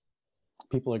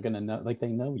 people are going to know, like, they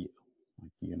know you,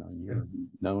 like, you're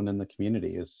known in the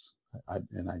community as, I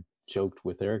joked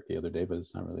with Eric the other day, but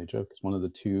it's not really a joke. It's one of the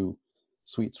two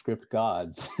SweetScript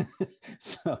gods.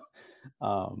 So,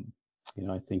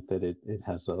 I think that it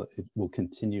will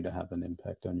continue to have an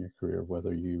impact on your career,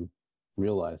 whether you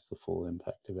realize the full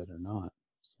impact of it or not.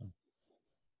 So.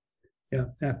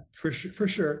 Yeah, for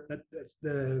sure. That's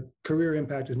the career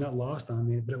impact is not lost on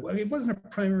me, but it wasn't a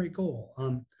primary goal.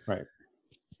 Right.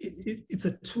 It's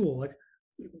a tool. Like,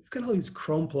 we've got all these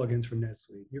Chrome plugins from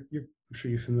NetSuite. I'm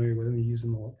sure you're familiar with them. You use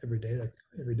them all every day, like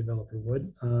every developer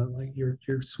would. Like your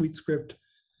SweetScript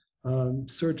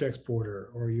search exporter,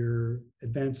 or your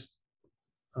advanced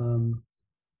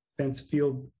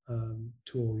field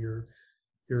tool, your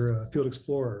field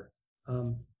explorer.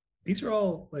 These are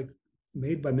all like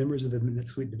made by members of the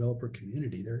NetSuite developer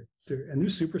community. They're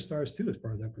superstars too, as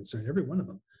far as I'm concerned. Every one of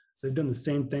them. They've done the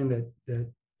same thing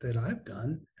that I've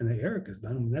done and that Eric has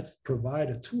done, and that's provide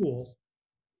a tool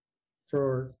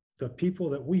for the people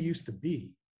that we used to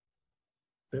be.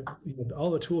 That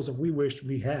all the tools that we wished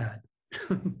we had,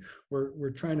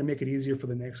 we're trying to make it easier for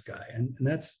the next guy, and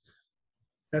that's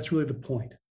really the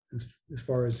point, as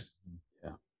far as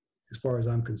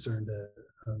I'm concerned.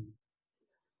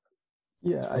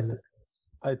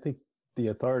 I think the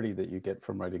authority that you get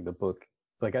from writing the book,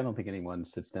 like, I don't think anyone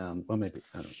sits down. Well, maybe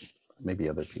I don't know, maybe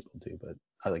other people do, but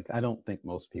I don't think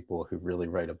most people who really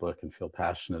write a book and feel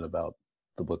passionate about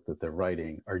the book that they're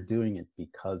writing are doing it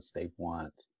because they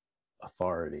want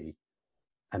authority.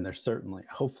 And they're certainly,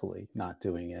 hopefully, not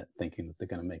doing it thinking that they're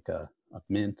going to make a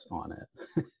mint on it.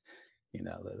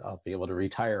 That I'll be able to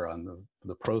retire on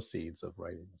the proceeds of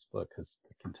writing this book, because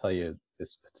I can tell you, if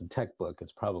it's a tech book,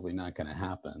 it's probably not going to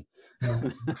happen.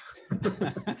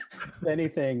 If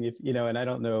anything, and I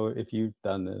don't know if you've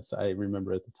done this. I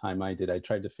remember at the time I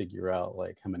tried to figure out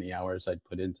like how many hours I'd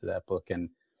put into that book, and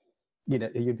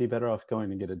you'd be better off going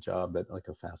to get a job at like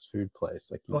a fast food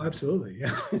place. Like, absolutely,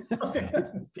 yeah.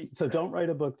 So don't write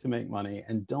a book to make money,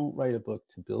 and don't write a book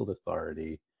to build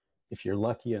authority. If you're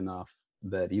lucky enough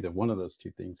that either one of those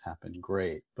two things happen,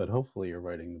 great. But hopefully you're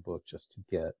writing the book just to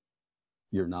get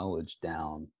your knowledge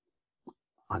down,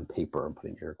 on paper. I'm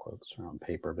putting air quotes around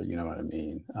paper, but you know what I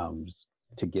mean. Just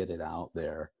to get it out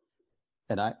there.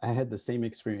 And I had the same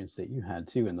experience that you had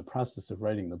too. In the process of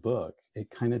writing the book, it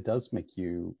kind of does make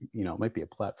you, you know, it might be a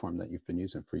platform that you've been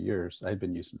using for years. I'd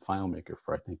been using FileMaker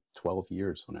for, I think, 12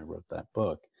 years when I wrote that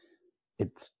book.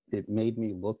 It made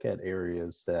me look at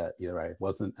areas that either I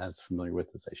wasn't as familiar with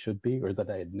as I should be, or that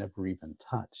I had never even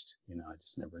touched. You know, I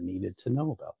just never needed to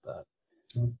know about that.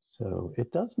 Mm-hmm. So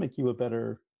it does make you a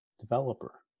better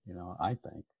developer, you know, I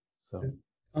think. So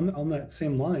on that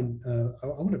same line,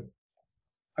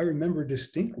 I remember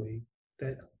distinctly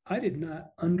that I did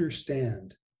not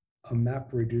understand a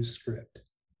MapReduce script,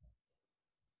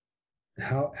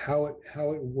 how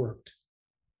it worked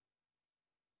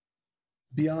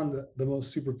beyond the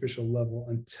most superficial level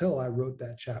until I wrote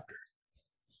that chapter.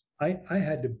 I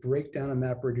had to break down a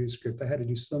MapReduce script. I had to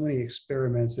do so many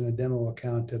experiments in a demo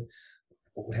account of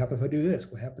what would happen if I do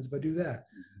this? What happens if I do that?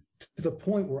 To the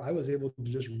point where I was able to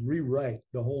just rewrite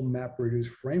the whole MapReduce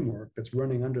framework that's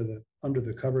running under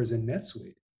the covers in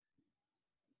NetSuite,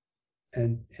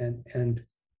 and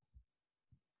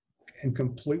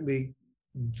completely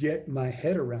get my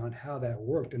head around how that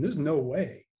worked. And there's no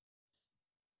way,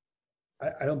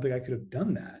 I don't think I could have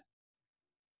done that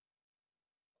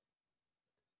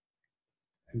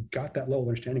and got that level of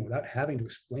understanding without having to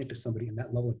explain it to somebody in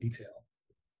that level of detail,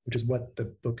 which is what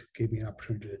the book gave me an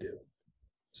opportunity to do.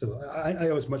 So I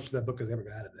owe as much to that book as I ever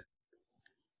got out of it.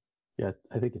 Yeah,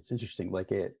 I think it's interesting.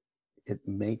 Like it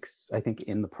makes, I think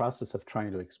in the process of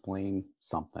trying to explain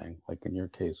something, like in your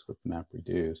case with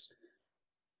MapReduce,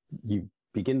 you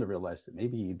begin to realize that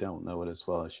maybe you don't know it as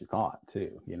well as you thought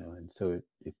too, you know? And so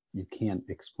if you can't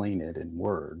explain it in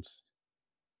words,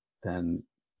 then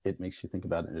it makes you think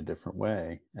about it in a different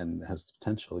way and has the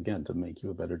potential, again, to make you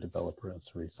a better developer as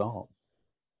a result.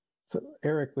 So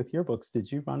Eric, with your books, did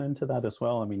you run into that as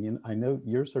well? I mean, I know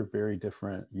yours are very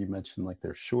different. You mentioned like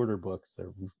they're shorter books.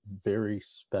 They're very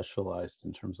specialized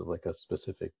in terms of like a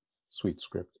specific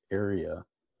SuiteScript area.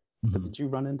 Mm-hmm. But did you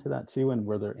run into that too? And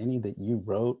were there any that you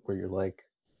wrote where you're like,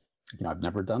 you know, I've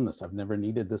never done this. I've never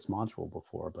needed this module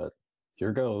before, but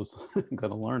here goes. I'm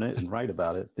going to learn it and write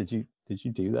about it. Did you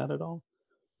do that at all?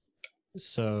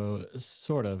 So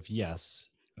sort of, yes.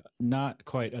 Not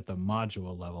quite at the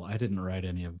module level. I didn't write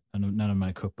none of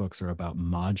my cookbooks are about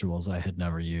modules I had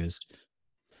never used,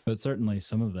 but certainly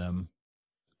some of them.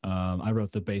 I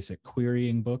wrote the basic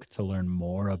querying book to learn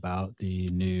more about the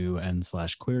new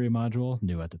n/query module,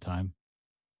 new at the time.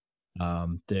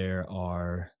 There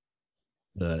are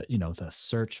the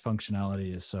search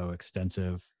functionality is so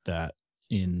extensive that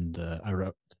I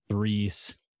wrote three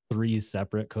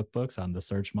separate cookbooks on the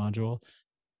search module,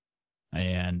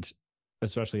 and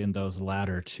especially in those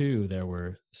latter two, there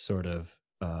were sort of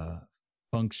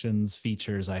functions,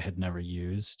 features I had never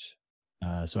used.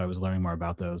 So I was learning more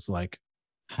about those, like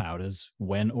how does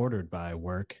when ordered by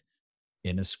work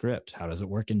in a script? How does it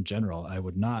work in general? I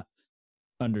would not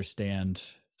understand,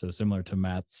 so similar to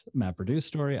Matt's MapReduce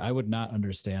story, I would not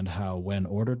understand how when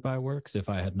ordered by works if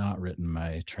I had not written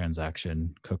my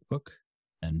transaction cookbook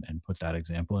and put that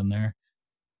example in there.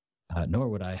 Nor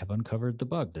would I have uncovered the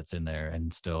bug that's in there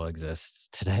and still exists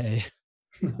today.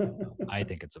 I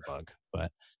think it's a bug,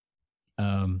 but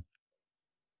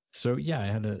so yeah, I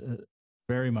had a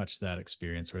very much that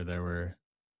experience where there were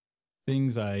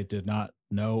things I did not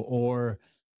know, or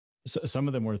some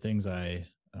of them were things I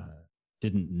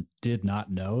did not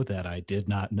know that I did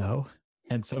not know,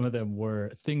 and some of them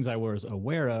were things I was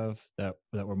aware of that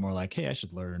were more like, hey, I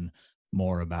should learn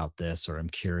more about this, or I'm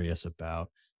curious about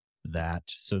that.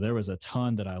 So there was a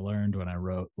ton that I learned when I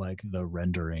wrote like the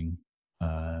rendering,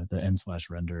 the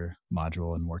n/render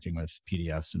module, and working with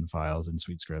PDFs and files in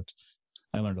SuiteScript.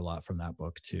 I learned a lot from that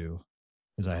book too,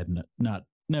 because I had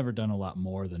never done a lot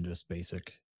more than just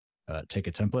basic take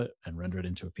a template and render it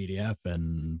into a PDF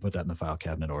and put that in the file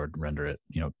cabinet, or render it,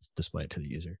 display it to the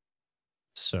user.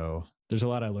 So there's a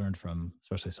lot I learned from,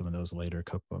 especially some of those later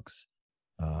cookbooks.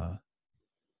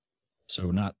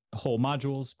 So not whole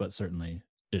modules, but certainly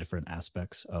different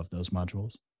aspects of those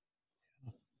modules.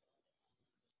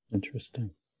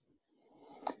 Interesting.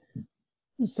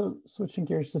 So switching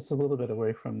gears just a little bit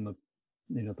away from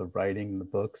the writing, the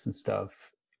books and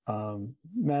stuff,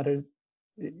 Matt,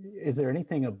 is there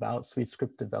anything about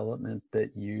SuiteScript development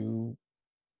that you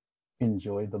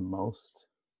enjoy the most?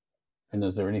 And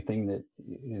is there anything that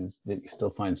you still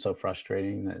find so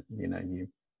frustrating that you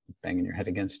banging your head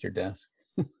against your desk?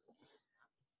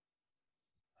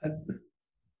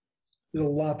 There's a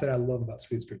lot that I love about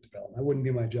SuiteScript development. I wouldn't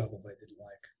do my job if I didn't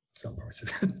like some parts of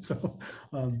it. So,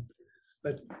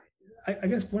 but I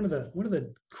guess one of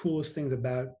the coolest things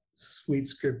about Suite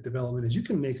script development is you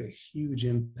can make a huge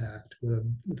impact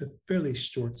with a fairly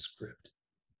short script.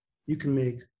 You can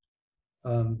make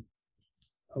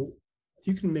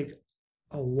you can make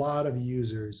a lot of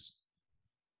users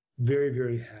very,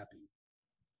 very happy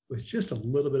with just a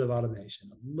little bit of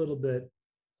automation, a little bit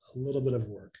of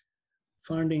work.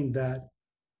 Finding that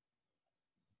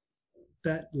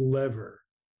lever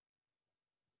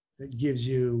that gives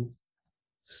you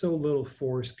so little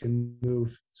force can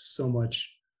move so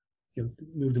much,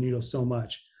 move the needle so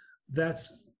much.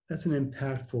 That's an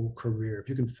impactful career if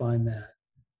you can find that.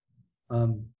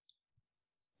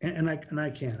 And I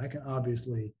can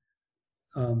obviously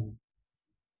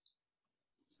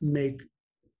make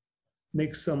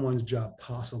someone's job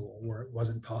possible where it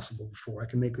wasn't possible before. I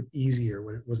can make it easier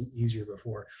when it wasn't easier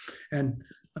before. And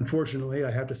unfortunately,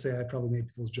 I have to say I probably made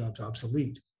people's jobs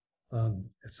obsolete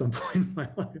at some point in my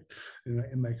life,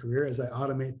 in my career, as I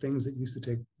automate things that used to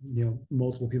take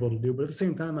multiple people to do. But at the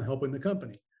same time, I'm helping the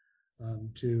company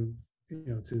to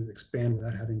expand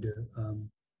without having to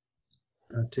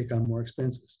take on more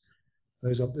expenses.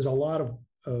 There's a lot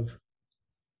of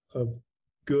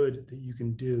good that you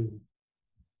can do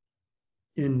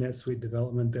in NetSuite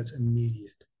development that's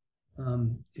immediate.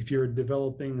 If you're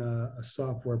developing a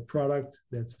software product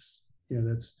that's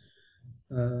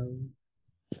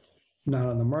not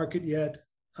on the market yet,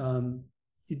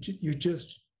 you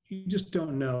just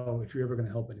don't know if you're ever going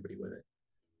to help anybody with it.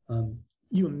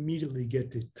 You immediately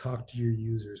get to talk to your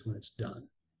users when it's done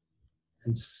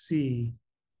and see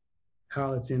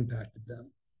how it's impacted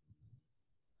them.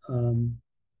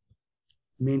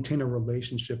 Maintain a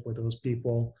relationship with those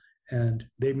people, and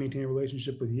they maintain a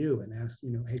relationship with you and ask,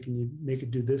 hey, can you make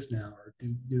it do this now, or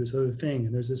do this other thing?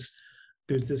 And there's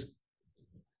this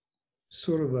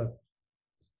sort of a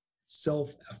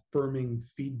self-affirming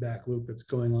feedback loop that's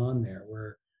going on there,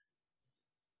 where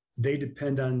they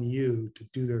depend on you to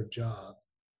do their job,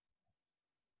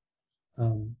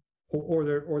 or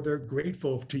they're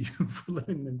grateful to you for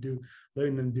letting them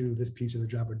do this piece of the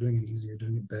job, or doing it easier,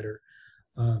 doing it better.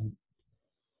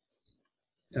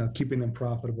 Keeping them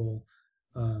profitable,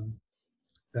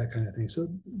 that kind of thing. So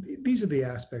these are the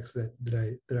aspects that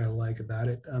I like about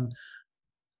it.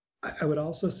 I would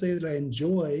also say that I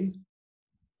enjoy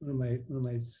one of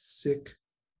my sick,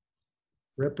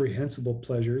 reprehensible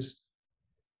pleasures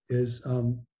is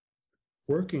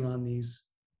working on these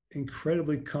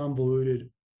incredibly convoluted,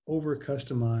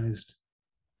 over-customized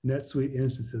NetSuite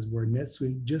instances where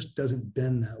NetSuite just doesn't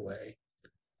bend that way.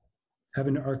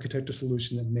 Having to architect a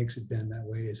solution that makes it bend that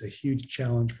way is a huge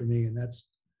challenge for me, and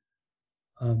that's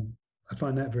I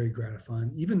find that very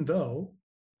gratifying. Even though,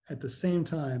 at the same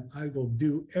time, I will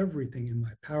do everything in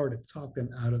my power to talk them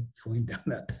out of going down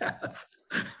that path.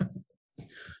 But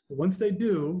once they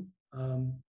do,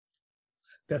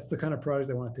 that's the kind of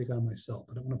project I want to take on myself.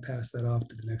 I don't want to pass that off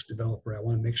to the next developer. I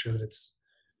want to make sure that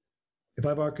if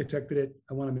I've architected it,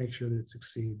 I want to make sure that it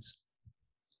succeeds.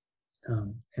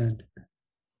 And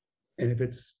if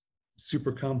it's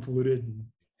super convoluted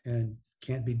and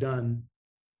can't be done,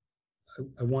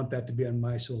 I want that to be on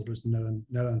my shoulders,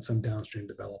 not on some downstream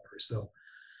developer. So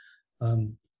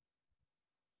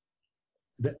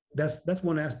that's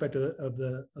one aspect of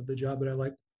the job that I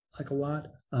like a lot.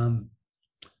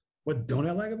 What don't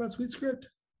I like about SuiteScript?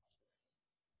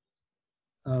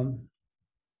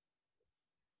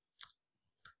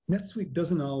 NetSuite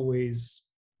doesn't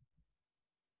always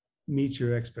meet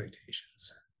your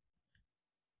expectations.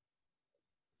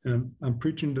 And I'm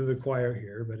preaching to the choir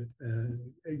here, but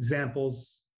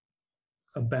examples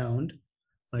abound.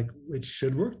 Like, it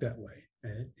should work that way,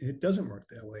 and it doesn't work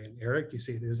that way. And Eric, you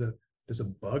see, there's a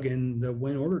bug in the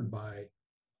when ordered by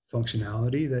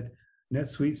functionality that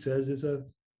NetSuite says is a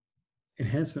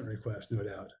enhancement request, no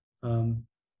doubt.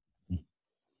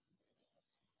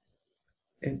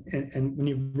 And when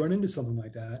you run into something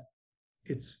like that,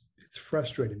 it's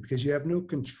frustrating because you have no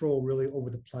control really over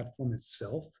the platform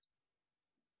itself.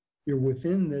 You're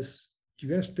within this, you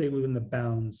got to stay within the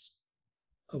bounds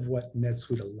of what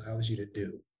NetSuite allows you to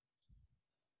do.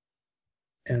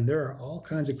 And there are all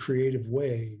kinds of creative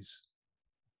ways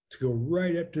to go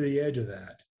right up to the edge of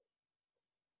that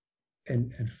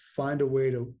and find a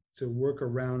way to work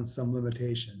around some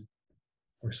limitation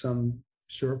or some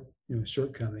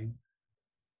shortcoming.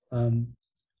 But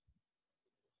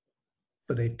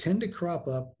they tend to crop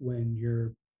up when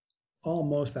you're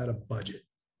almost out of budget.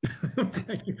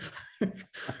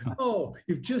 Oh,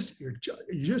 you're just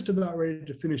about ready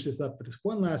to finish this up, but this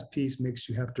one last piece makes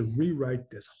you have to rewrite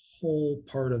this whole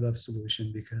part of the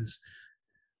solution because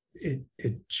you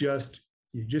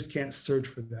just can't search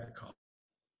for that call.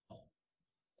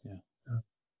 Yeah.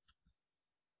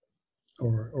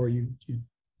 or you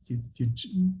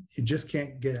just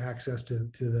can't get access to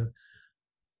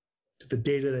the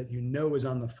data that you know is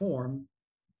on the form,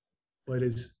 but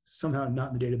is somehow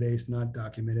not in the database, not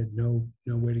documented, no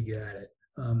way to get at it.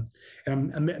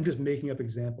 And I'm just making up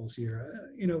examples here.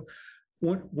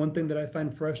 One thing that I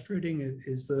find frustrating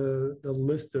is the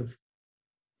list of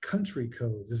country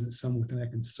codes isn't something I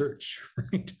can search,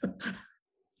 right?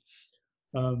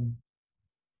 And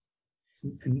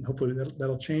hopefully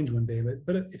that'll change one day.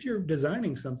 But if you're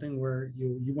designing something where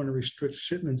you want to restrict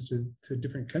shipments to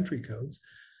different country codes,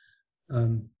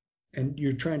 and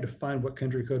you're trying to find what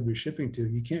country code we're shipping to,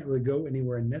 you can't really go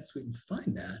anywhere in NetSuite and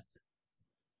find that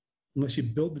unless you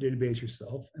build the database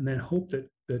yourself and then hope that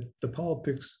the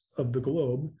politics of the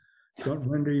globe don't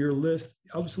render your list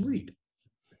obsolete.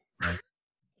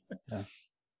 Yeah.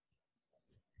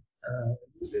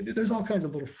 There's all kinds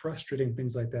of little frustrating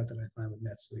things like that I find with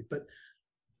NetSuite. But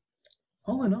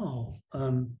all in all, I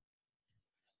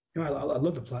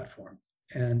love the platform,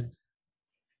 and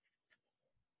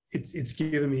it's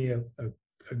given me a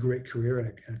great career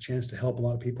and a chance to help a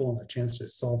lot of people and a chance to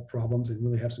solve problems and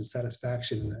really have some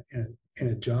satisfaction in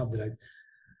a job that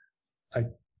I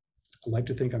like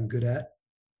to think I'm good at.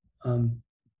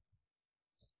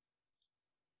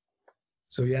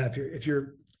 So yeah, if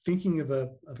you're thinking of a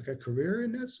career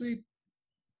in NetSuite,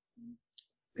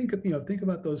 think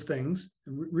about those things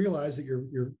and realize that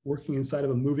you're working inside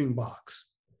of a moving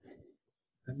box.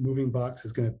 That moving box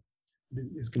is going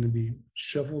to be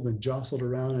shuffled and jostled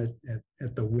around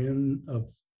at the whim of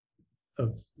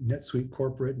NetSuite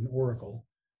Corporate and Oracle.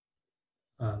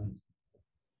 And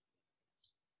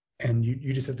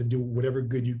you just have to do whatever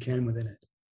good you can within it.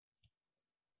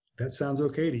 If that sounds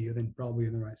okay to you, then probably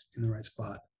in the right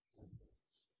spot.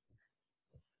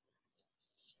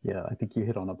 Yeah, I think you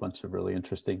hit on a bunch of really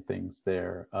interesting things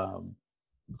there.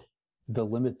 The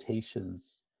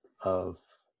limitations of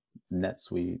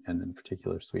NetSuite, and in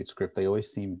particular SuiteScript, they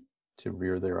always seem to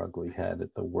rear their ugly head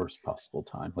at the worst possible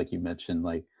time. Like you mentioned,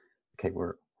 okay,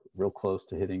 we're real close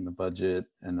to hitting the budget,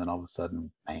 and then all of a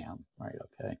sudden, bam, right,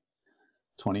 okay,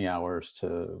 20 hours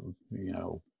to,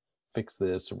 fix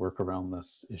this or work around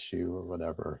this issue or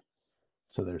whatever.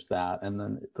 So there's that. And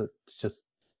then just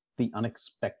the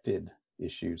unexpected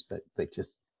issues that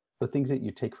the things that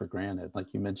you take for granted,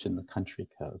 like you mentioned, the country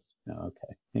codes.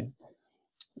 Okay, yeah,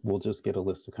 we'll just get a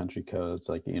list of country codes,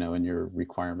 in your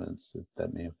requirements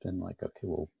that may have been like, okay,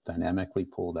 we'll dynamically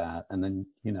pull that, and then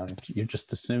you're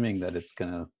just assuming that it's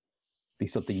going to be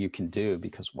something you can do,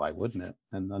 because why wouldn't it?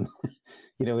 And then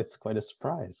it's quite a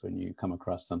surprise when you come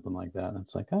across something like that, and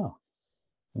it's like, oh,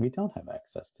 we don't have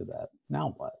access to that.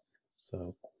 Now what?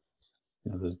 So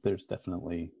there's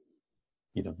definitely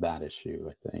that issue,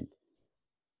 I think.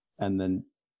 And then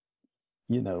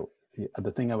the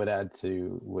thing I would add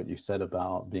to what you said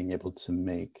about being able to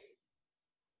make,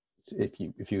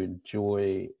 if you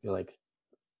enjoy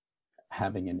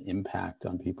having an impact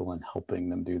on people and helping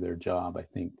them do their job, I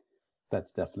think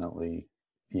that's definitely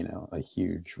a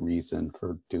huge reason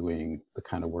for doing the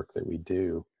kind of work that we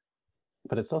do.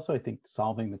 But it's also, I think,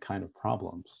 solving the kind of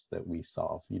problems that we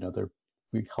solve.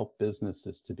 We help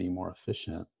businesses to be more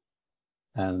efficient,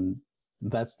 and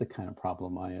that's the kind of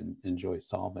problem I enjoy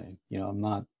solving. I'm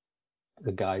not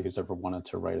the guy who's ever wanted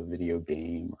to write a video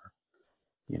game, or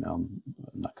I'm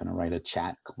not going to write a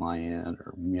chat client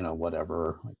or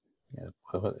whatever.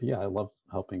 I love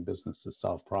helping businesses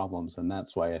solve problems, and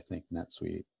that's why I think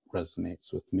NetSuite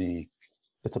resonates with me.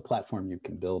 It's a platform you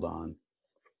can build on,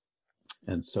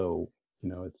 and so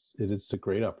it is a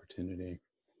great opportunity.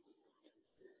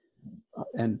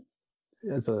 And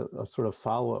as a sort of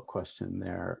follow-up question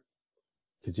there,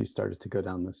 because you started to go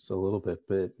down this a little bit,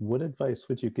 but what advice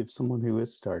would you give someone who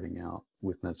is starting out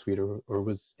with NetSuite or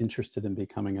was interested in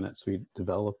becoming a NetSuite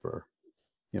developer?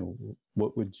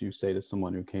 What would you say to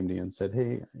someone who came to you and said,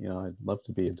 hey, I'd love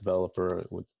to be a developer.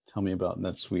 Tell me about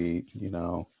NetSuite.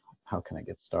 How can I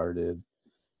get started?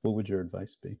 What would your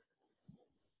advice be?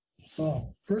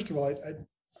 Well, first of all,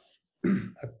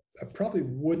 I probably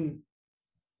wouldn't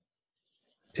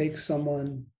take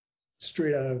someone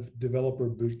straight out of developer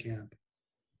boot camp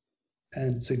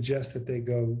and suggest that they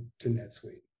go to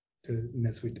NetSuite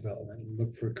development and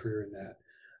look for a career in that.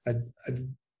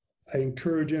 I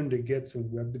encourage them to get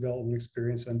some web development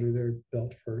experience under their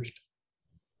belt first.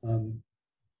 And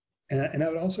I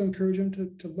would also encourage them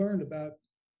to learn about,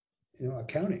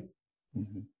 accounting.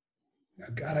 Mm-hmm.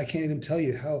 God, I can't even tell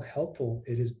you how helpful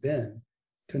it has been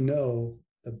to know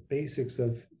the basics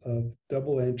of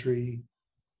double entry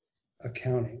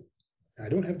accounting. I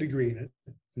don't have a degree in it.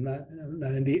 I'm not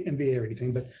an MBA or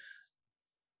anything, but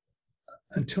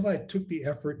until I took the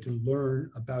effort to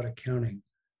learn about accounting,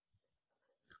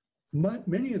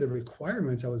 many of the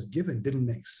requirements I was given didn't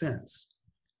make sense,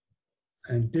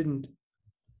 and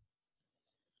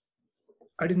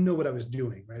I didn't know what I was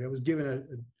doing, right? I was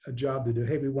given a job to do.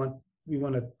 Hey, we want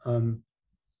to,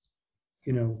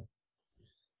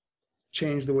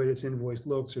 change the way this invoice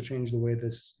looks, or change the way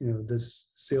this,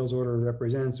 this sales order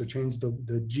represents, or change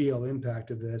the GL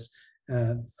impact of this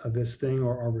thing,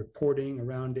 or our reporting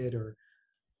around it, or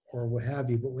what have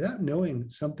you. But without knowing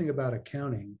something about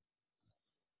accounting,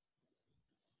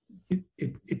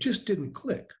 it just didn't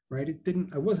click, right?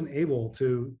 I wasn't able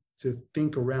to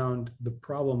think around the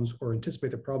problems, or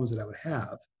anticipate the problems that I would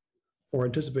have, or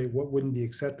anticipate what wouldn't be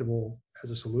acceptable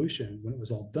as a solution when it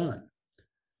was all done.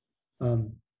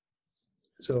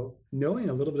 So knowing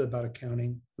a little bit about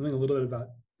accounting, knowing a little bit about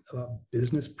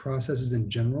business processes in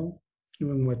general,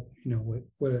 knowing what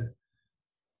a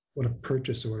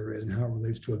purchase order is and how it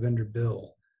relates to a vendor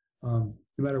bill. No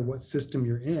matter what system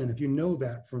you're in, if you know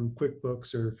that from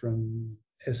QuickBooks or from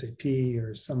SAP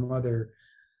or some other,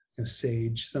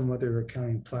 Sage, some other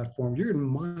accounting platform, you're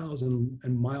miles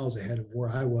and miles ahead of where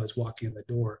I was walking in the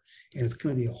door, and it's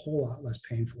going to be a whole lot less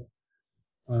painful.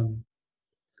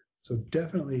 So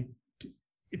definitely,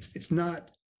 it's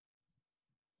not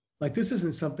like, this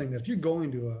isn't something that if you're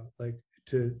going to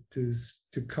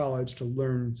college to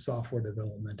learn software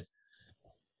development,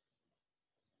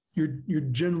 you're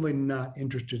generally not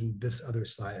interested in this other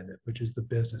side of it, which is the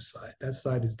business side. That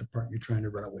side is the part you're trying to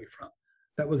run away from.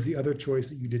 That was the other choice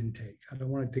that you didn't take. I don't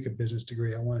want to take a business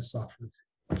degree. I want a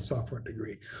software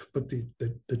degree. But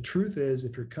the truth is,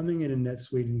 if you're coming in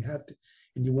NetSuite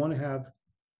and you want to have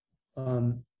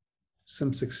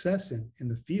some success in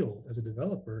the field as a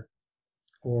developer,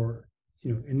 or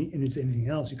and it's anything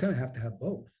else, you kind of have to have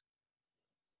both.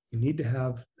 You need to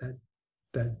have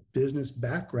that business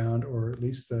background, or at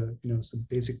least some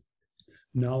basic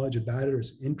knowledge about it, or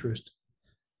some interest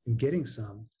in getting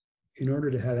some, in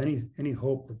order to have any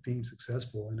hope of being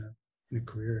successful in a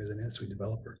career as a NetSuite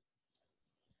developer.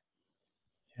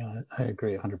 Yeah, I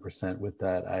agree 100% with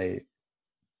that.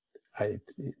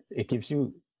 It gives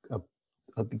you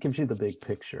the big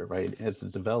picture, right? As a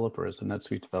developer, as a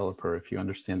NetSuite developer, if you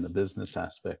understand the business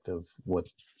aspect of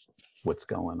what's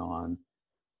going on,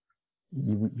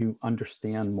 you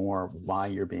understand more why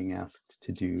you're being asked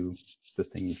to do the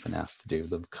thing you've been asked to do,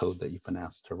 the code that you've been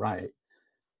asked to write.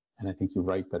 And I think you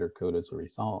write better code as a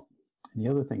result. And the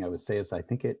other thing I would say is, I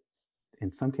think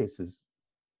in some cases,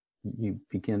 you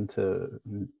begin to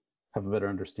have a better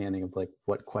understanding of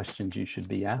what questions you should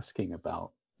be asking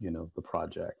about, the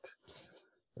project.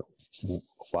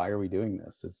 Why are we doing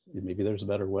this? Maybe there's a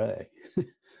better way.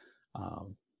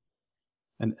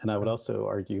 And I would also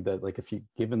argue that, if you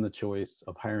given the choice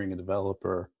of hiring a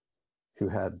developer who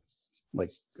had,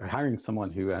 hiring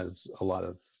someone who has a lot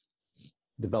of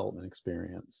development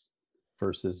experience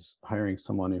versus hiring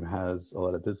someone who has a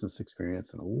lot of business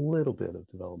experience and a little bit of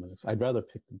development, I'd rather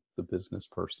pick the business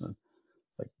person.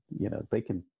 They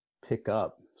can pick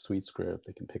up SuiteScript,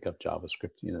 they can pick up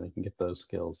JavaScript, they can get those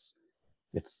skills.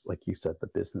 It's like you said, the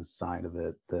business side of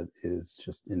it that is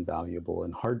just invaluable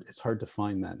and hard. It's hard to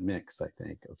find that mix, I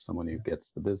think, of someone who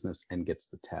gets the business and gets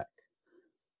the tech.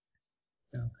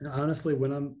 Yeah. And honestly,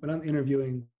 when I'm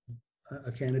interviewing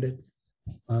a candidate,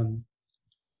 I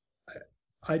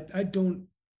don't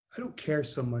care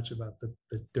so much about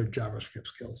their JavaScript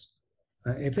skills.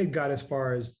 If they got as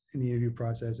far as in the interview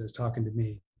process as talking to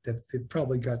me, that they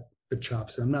probably got the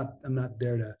chops. I'm not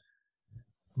there to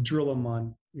drill them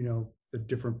on the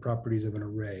different properties of an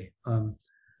array.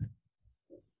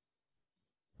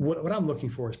 What I'm looking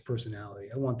for is personality.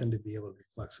 I want them to be able to be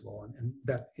flexible, and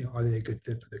that, are they a good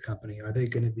fit for the company? Are they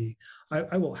going to be?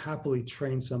 I will happily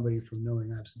train somebody from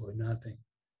knowing absolutely nothing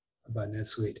about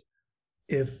NetSuite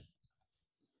if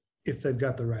they've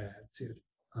got the right attitude.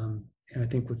 And I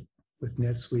think with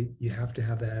NetSuite, you have to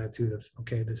have that attitude of,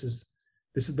 okay, this is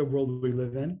the world we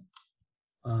live in.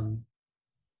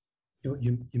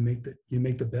 You make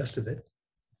the best of it.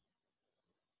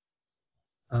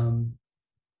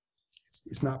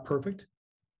 It's not perfect,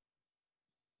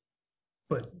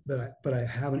 but I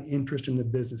have an interest in the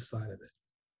business side of it.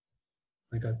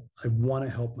 I want to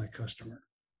help my customer,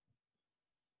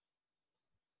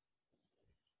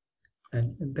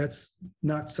 and that's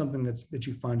not something that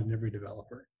you find in every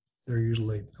developer. They're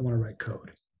usually, I want to write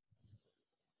code.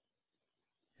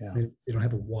 Yeah, they don't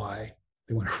have a why.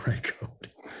 They want to write code.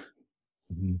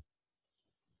 Mm-hmm.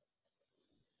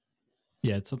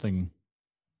 Yeah, it's something.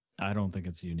 I don't think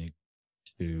it's unique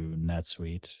to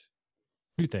NetSuite.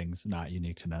 Two things not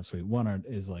unique to NetSuite. One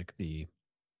is the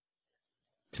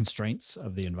constraints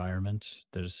of the environment.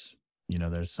 There's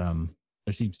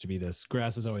there seems to be this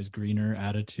grass is always greener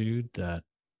attitude that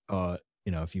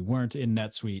if you weren't in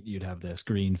NetSuite, you'd have this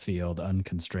green field,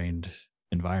 unconstrained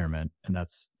environment, and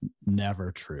that's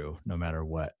never true, no matter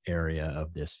what area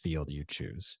of this field you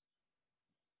choose.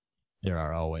 There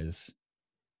are always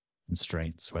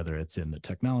constraints, whether it's in the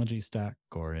technology stack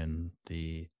or in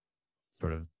the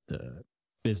sort of the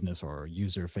business or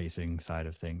user-facing side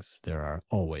of things. There are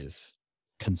always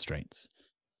constraints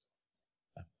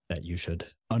that you should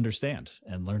understand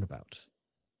and learn about.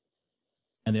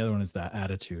 And the other one is that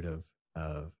attitude of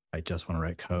I just want to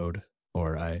write code,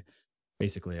 or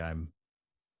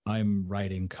I'm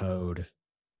writing code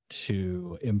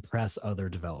to impress other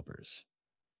developers.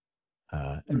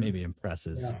 And maybe impress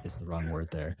is the wrong word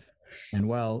there. And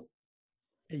while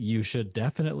you should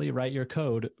definitely write your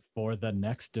code for the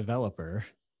next developer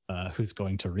who's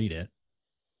going to read it,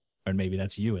 or maybe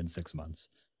that's you in 6 months,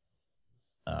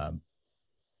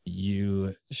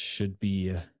 you should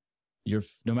be,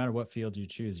 no matter what field you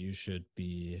choose, you should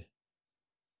be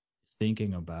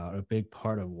thinking about a big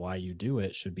part of why you do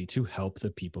it should be to help the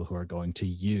people who are going to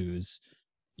use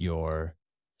your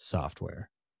software.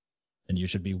 And you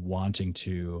should be wanting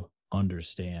to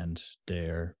understand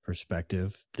their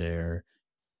perspective, their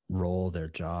role, their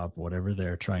job, whatever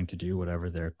they're trying to do,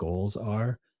 whatever their goals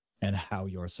are, and how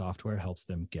your software helps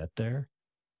them get there,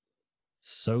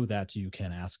 so that you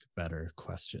can ask better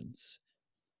questions.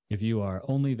 If you are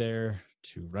only there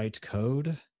to write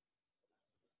code,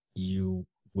 you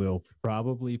will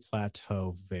probably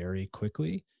plateau very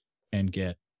quickly and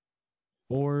get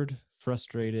bored,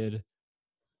 frustrated,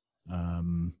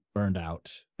 burned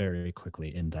out very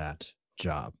quickly in that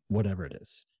job, whatever it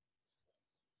is.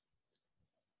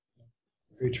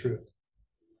 Very true.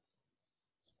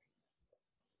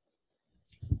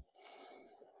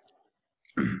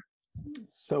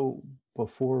 So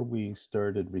before we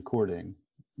started recording,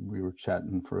 we were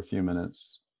chatting for a few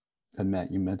minutes. And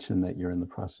Matt, you mentioned that you're in the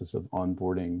process of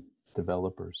onboarding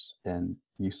developers. And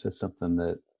you said something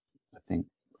that I think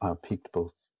piqued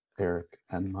both Eric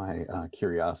and my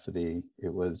curiosity.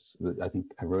 It was, I think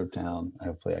I wrote down,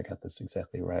 hopefully I got this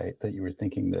exactly right, that you were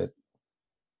thinking that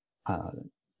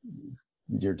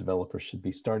your developers should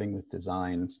be starting with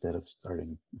design instead of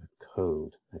starting with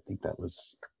code. I think that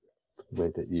was the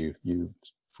way that you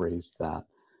phrased that.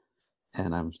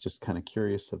 And I'm just kind of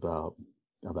curious about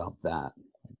that,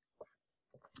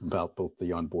 about both the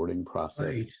onboarding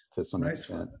process to some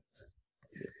extent.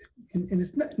 And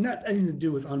it's not anything to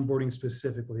do with onboarding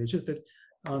specifically. It's just that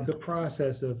the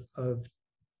process of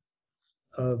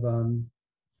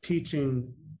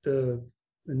teaching the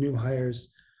new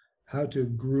hires how to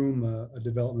groom a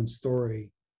development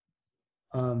story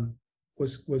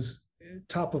was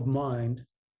top of mind,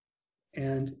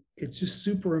 and it's just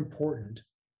super important.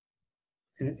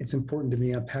 And it's important to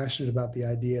me. I'm passionate about the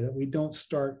idea that we don't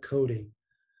start coding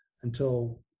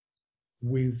until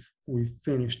we've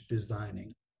finished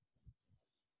designing.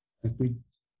 Like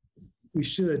we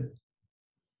should.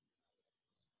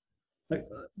 Like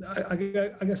I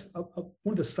guess one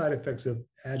of the side effects of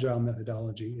agile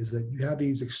methodology is that you have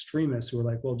these extremists who are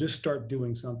like, well, just start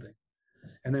doing something,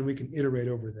 and then we can iterate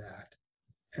over that.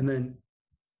 And then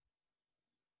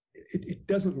it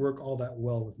doesn't work all that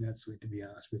well with NetSuite, to be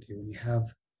honest with you. When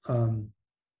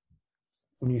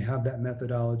you have that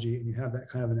methodology and you have that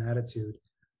kind of an attitude,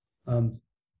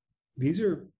 these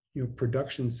are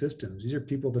production systems. These are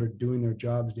people that are doing their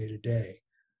jobs day to day.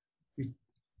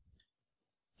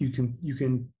 You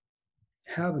can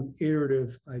have an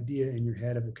iterative idea in your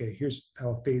head of, okay, here's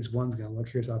how phase one's going to look,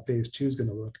 here's how phase two is going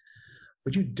to look,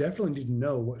 but you definitely need to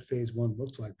know what phase one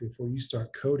looks like before you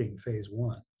start coding phase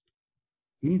one.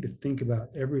 You need to think about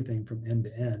everything from end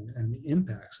to end and the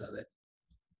impacts of it.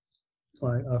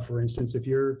 Like, for instance, if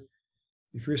your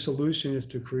solution is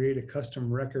to create a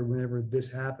custom record whenever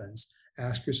this happens,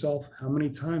 ask yourself how many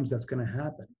times that's going to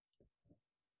happen.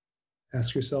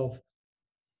 Ask yourself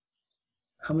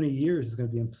how many years is going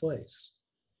to be in place.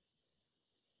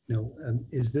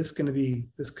 Is this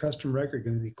custom record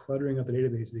going to be cluttering up the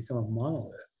database and become a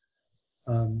monolith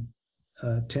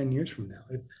 10 years from now?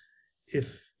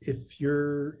 If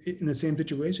you're in the same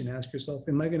situation, ask yourself,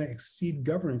 am I going to exceed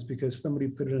governance because somebody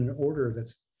put it in an order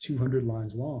that's 200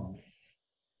 lines long?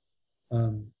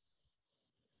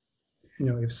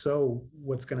 If so,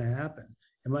 what's going to happen?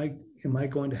 Am I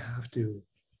going to have to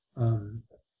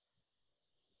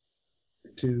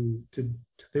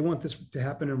they want this to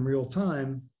happen in real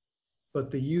time,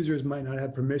 but the users might not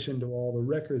have permission to all the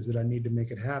records that I need to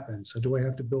make it happen. So do I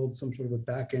have to build some sort of a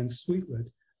backend Sweetlet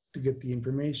to get the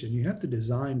information? You have to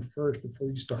design first before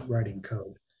you start writing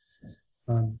code.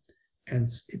 And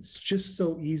it's just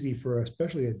so easy for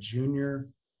especially a junior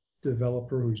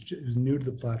developer who's new to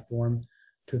the platform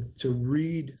to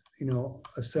read,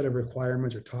 a set of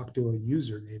requirements or talk to a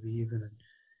user maybe even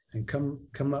and come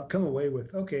away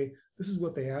with, okay, this is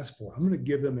what they asked for. I'm going to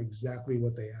give them exactly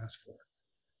what they asked for.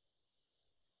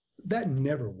 That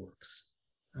never works.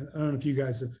 I don't know if you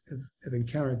guys have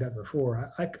encountered that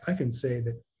before. I can say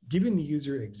that giving the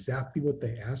user exactly what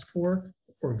they ask for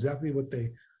or exactly what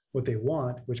they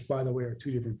want, which by the way are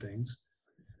two different things,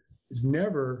 is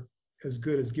never as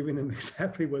good as giving them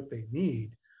exactly what they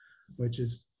need, which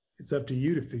is, it's up to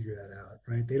you to figure that out,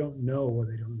 right? They don't know what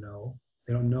they don't know.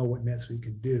 They don't know what NetSuite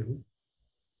can do.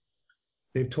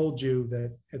 They've told you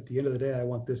that at the end of the day, I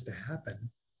want this to happen.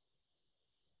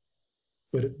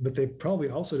 But they've probably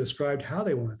also described how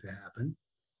they want it to happen.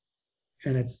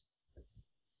 And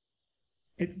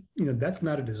that's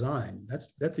not a design.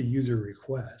 That's a user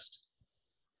request.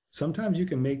 Sometimes you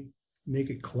can make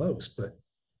it close, but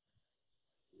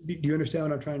do you understand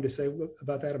what I'm trying to say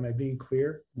about that? Am I being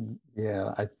clear?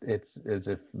 Yeah, it's as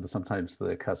if sometimes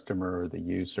the customer or the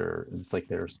user, it's like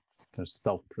they're kind of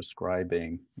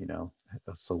self-prescribing,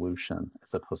 a solution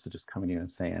as opposed to just coming in and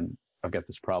saying, I've got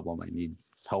this problem I need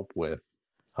help with.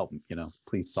 Help,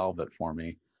 please solve it for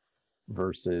me,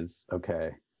 versus,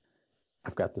 okay,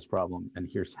 I've got this problem and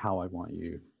here's how I want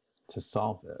you to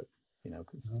solve it,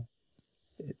 because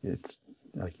it's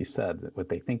like you said, what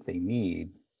they think they need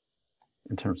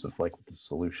in terms of like what the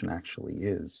solution actually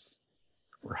is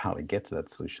or how to get to that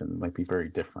solution might be very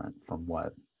different from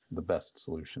what the best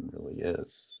solution really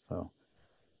is. So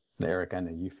Eric, I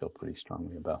know you feel pretty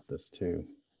strongly about this too.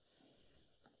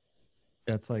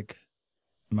 That's like,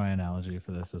 my analogy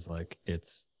for this is like,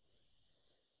 it's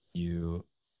you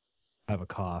have a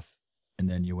cough and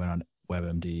then you went on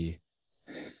WebMD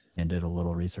and did a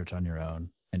little research on your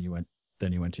own, and you went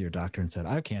to your doctor and said,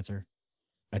 I have cancer.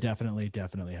 I definitely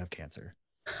have cancer.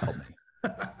 Help me.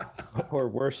 Or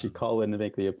worse, you call in to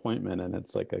make the appointment and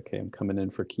it's like, okay, I'm coming in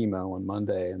for chemo on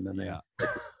Monday, and then they,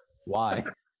 why?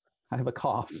 I have a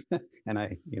cough and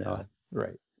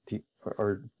right.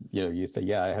 Or you say,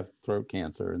 yeah, I have throat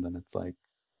cancer, and then it's like,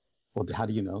 well, how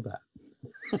do you know that?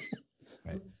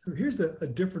 Right. So here's a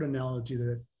different analogy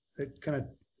that kind of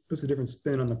puts a different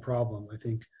spin on the problem. I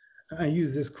think I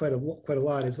use this quite a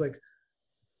lot. It's like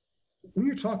when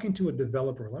you're talking to a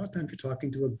developer, a lot of times you're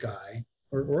talking to a guy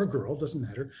or a girl, doesn't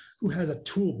matter, who has a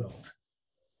tool belt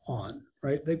on,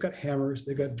 right? They've got hammers,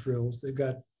 they've got drills, they've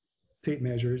got tape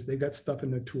measures, they've got stuff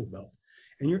in their tool belt.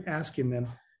 And you're asking them,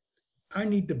 I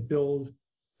need to build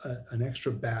an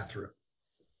extra bathroom.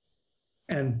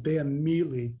 And they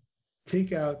immediately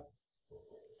take out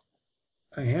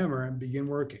a hammer and begin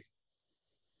working.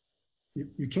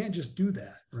 You can't just do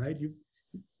that, right?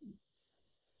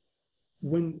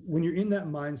 When you're in that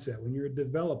mindset, when you're a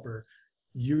developer,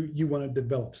 you want to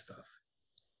develop stuff.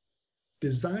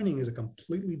 Designing is a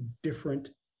completely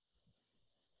different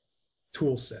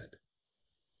tool set.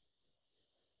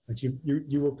 Like you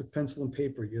work with pencil and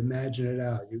paper, you imagine it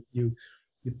out. You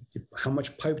how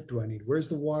much pipe do I need? Where's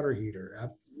the water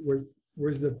heater?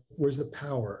 Where's the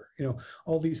power?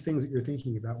 All these things that you're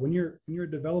thinking about. When you're a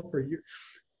developer,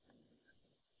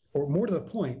 or more to the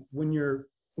point, when you're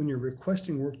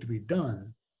requesting work to be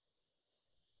done,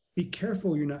 be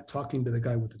careful you're not talking to the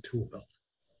guy with the tool belt.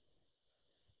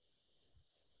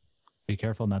 Be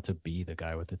careful not to be the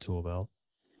guy with the tool belt.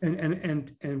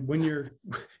 And when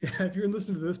if you're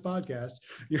listening to this podcast,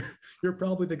 you're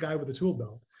probably the guy with the tool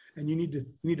belt, and you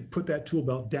need to put that tool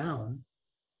belt down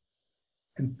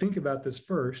and think about this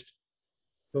first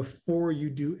before you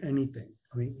do anything.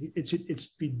 I mean, it should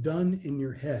be done in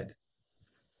your head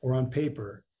or on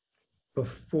paper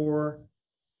before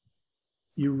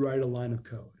you write a line of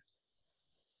code.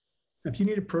 If you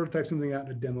need to prototype something out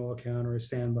in a demo account or a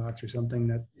sandbox or something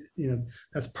that,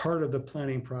 that's part of the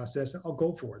planning process, I'll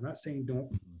go for it. I'm not saying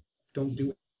don't do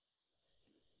it.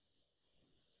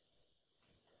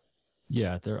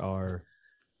 Yeah, there are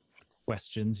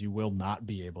questions you will not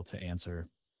be able to answer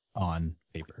on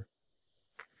paper.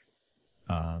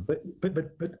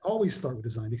 But always start with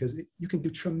design, because you can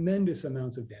do tremendous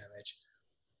amounts of damage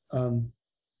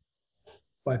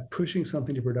by pushing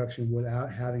something to production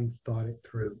without having thought it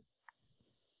through.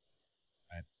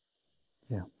 Right.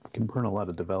 Yeah, you can burn a lot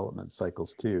of development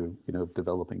cycles too,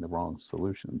 developing the wrong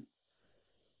solution.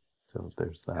 So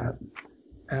there's that.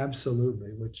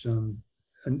 Absolutely, which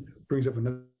and brings up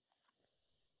another.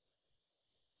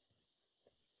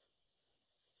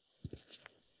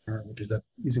 Which is that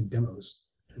using demos.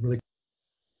 Really,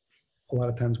 a lot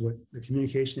of times what the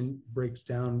communication breaks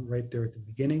down right there at the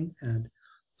beginning, and,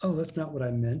 oh, that's not what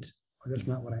I meant. or that's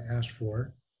not what I asked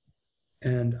for.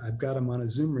 And I've got them on a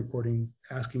Zoom recording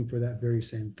asking for that very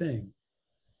same thing.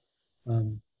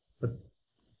 But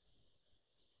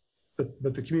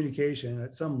the communication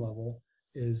at some level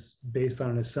is based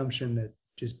on an assumption that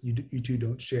just you two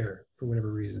don't share for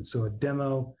whatever reason. So a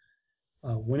demo,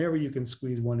 whenever you can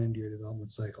squeeze one into your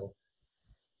development cycle,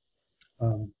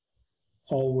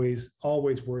 always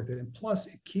worth it. And plus,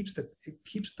 it keeps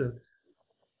the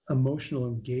emotional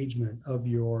engagement of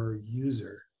your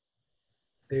user.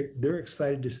 They're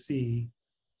excited to see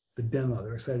the demo.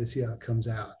 They're excited to see how it comes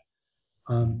out.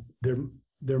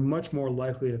 They're much more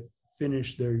likely to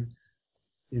finish their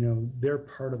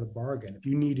part of the bargain. If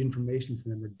you need information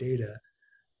from them or data,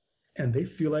 and they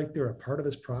feel like they're a part of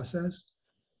this process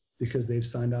because they've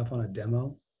signed off on a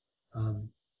demo,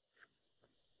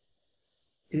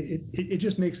 it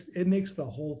just makes the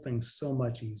whole thing so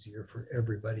much easier for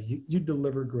everybody. You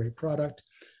deliver great product.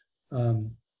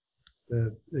 The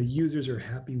users are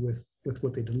happy with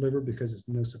what they deliver because it's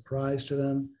no surprise to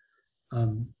them.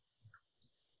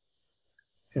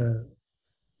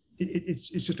 It's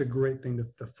just a great thing to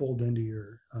fold into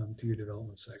your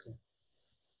development cycle.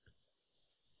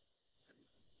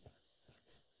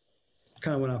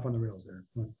 Kind of went off on the rails there.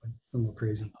 Went a little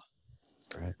crazy.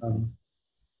 Right.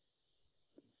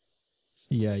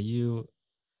 Yeah, you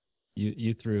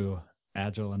threw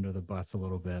Agile under the bus a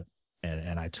little bit,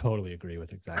 and I totally agree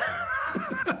with exactly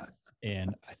that.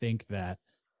 And I think that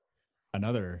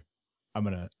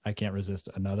I can't resist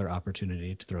another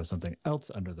opportunity to throw something else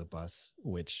under the bus,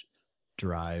 which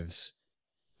drives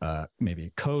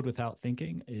maybe code without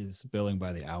thinking, is billing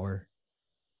by the hour,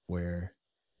 where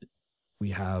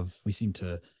we seem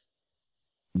to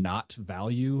not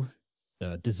value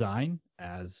design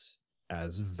as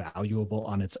valuable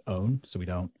on its own. So we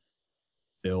don't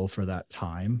bill for that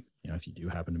time. If you do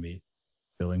happen to be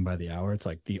billing by the hour, it's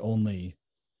like the only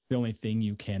thing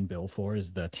you can bill for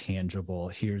is the tangible,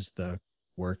 here's the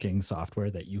working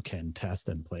software that you can test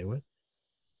and play with.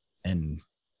 And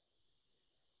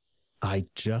I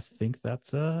just think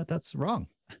that's wrong.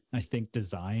 I think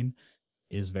design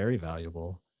is very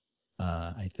valuable.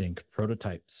 I think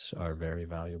prototypes are very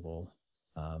valuable.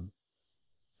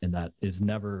 And that is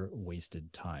never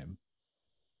wasted time.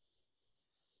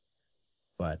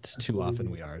 But too often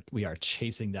we are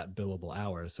chasing that billable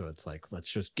hour. So it's like,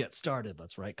 let's just get started.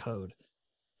 Let's write code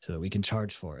so that we can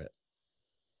charge for it.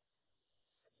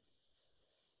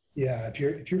 Yeah, if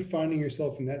you're finding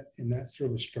yourself in that sort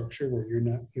of a structure where you're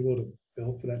not able to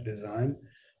bill for that design,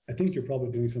 I think you're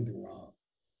probably doing something wrong.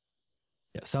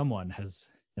 Yeah, someone has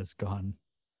gone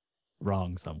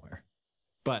wrong somewhere.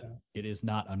 But it is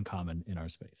not uncommon in our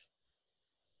space.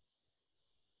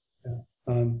 Yeah.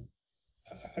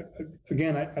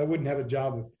 Again, I wouldn't have a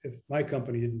job if my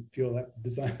company didn't feel that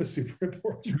design was super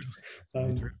important.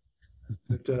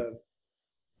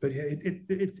 But yeah,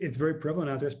 it's very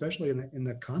prevalent out there, especially in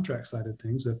the contract side of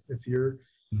things. If you're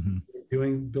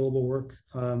doing billable work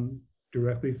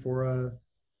directly for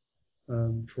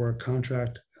a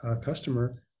contract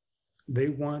customer, they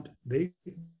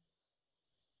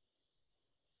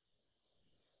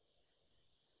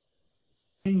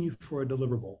paying you for a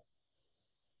deliverable.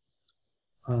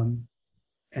 And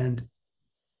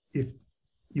if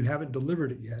you haven't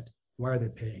delivered it yet, why are they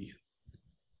paying you?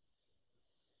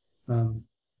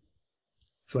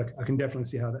 So I can definitely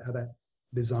see how that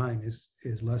design is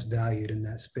less valued in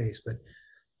that space, but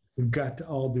we've got to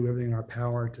all do everything in our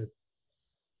power to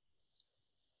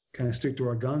kind of stick to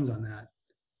our guns on that,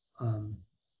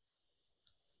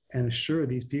 and assure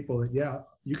these people that, yeah,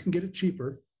 you can get it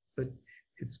cheaper, but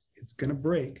it's going to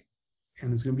break,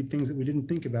 and there's going to be things that we didn't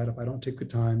think about if I don't take the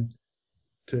time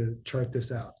to chart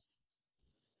this out.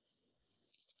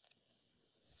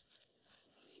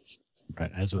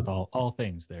 Right. As with all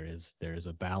things, there is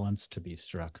a balance to be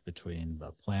struck between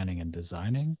the planning and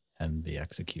designing and the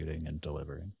executing and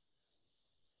delivering.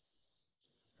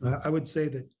 I would say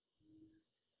that,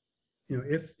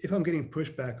 if I'm getting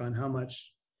pushback on how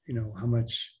much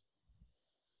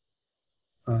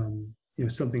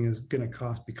something is going to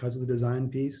cost because of the design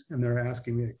piece, and they're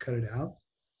asking me to cut it out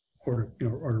or to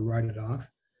write it off,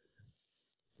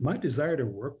 my desire to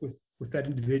work with that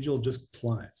individual just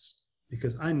plummets,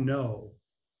 because I know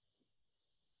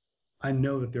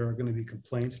that there are going to be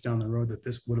complaints down the road that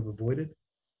this would have avoided.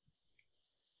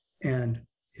 And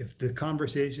if the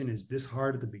conversation is this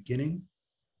hard at the beginning,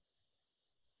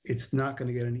 it's not going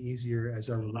to get any easier as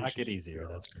our relationship. Not get easier.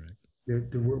 That's correct.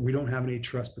 We don't have any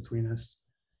trust between us,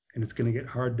 and it's going to get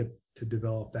hard to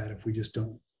develop that if we just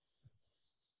don't.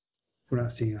 We're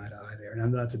not seeing eye to eye there, and I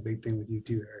know that's a big thing with you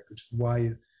too, Eric, which is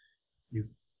why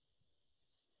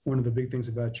one of the big things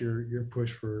about your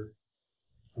push for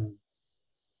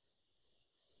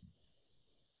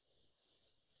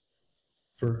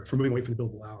moving away from the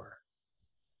billable hour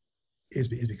is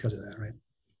because of that, right?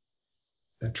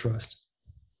 That trust.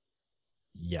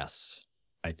 Yes.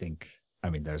 I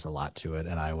mean, there's a lot to it,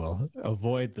 and I will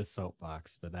avoid the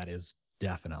soapbox, but that is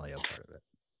definitely a part of it.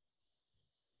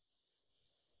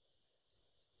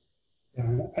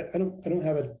 Yeah, I don't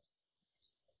have a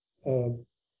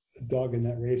dog in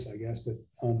that race, I guess, but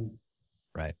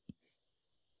Right.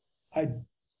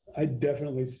 I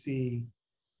definitely see,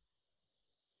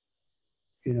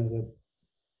 the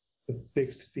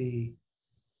fixed fee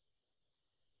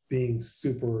being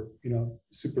super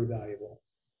valuable.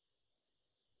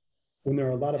 When there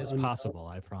are a lot of It's possible,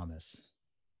 I promise.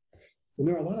 When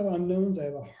there are a lot of unknowns, I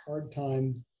have a hard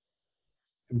time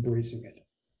embracing it.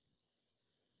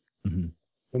 Mm-hmm.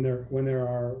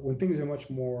 When things are much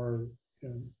more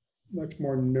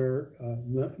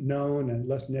known and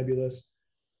less nebulous,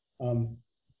 and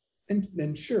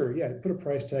then sure, yeah, put a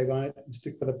price tag on it and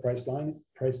stick with a price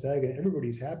tag, and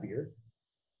everybody's happier.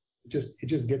 It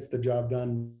just gets the job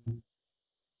done.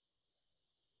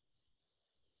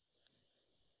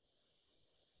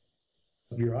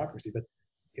 Bureaucracy, but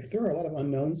if there are a lot of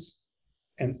unknowns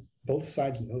and both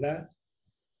sides know that,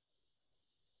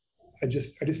 I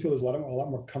just feel there's a lot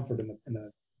more comfort in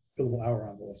the billable hour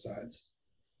on both sides.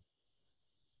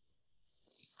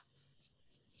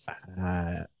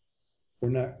 We're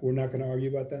not going to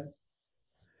argue about that.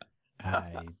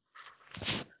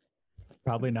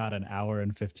 Probably not an hour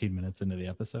and 15 minutes into the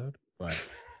episode, but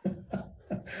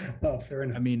oh, fair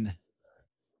enough. I mean,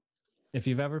 if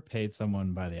you've ever paid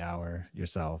someone by the hour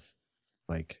yourself,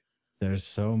 like there's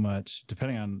so much,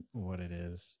 depending on what it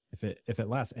is, if it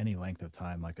lasts any length of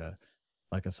time, like a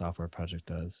software project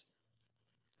does,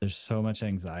 there's so much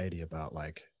anxiety about,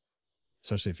 like,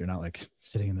 especially if you're not like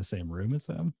sitting in the same room as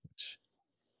them, which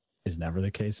is never the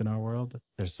case in our world.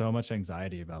 There's so much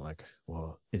anxiety about, like,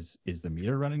 well, is the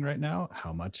meter running right now?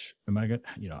 How much am I going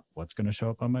to, what's going to show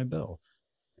up on my bill?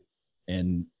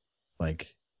 And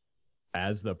like,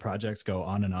 as the projects go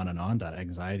on and on and on, that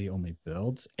anxiety only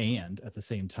builds. And at the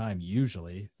same time,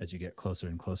 usually as you get closer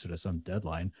and closer to some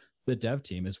deadline, the dev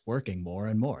team is working more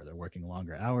and more. They're working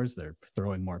longer hours. They're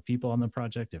throwing more people on the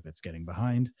project if it's getting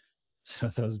behind. So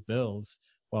those bills,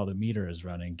 while the meter is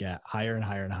running, get higher and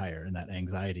higher and higher. And that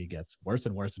anxiety gets worse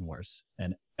and worse and worse.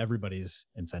 And everybody's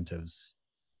incentives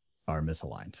are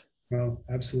misaligned. Well,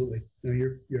 absolutely. No,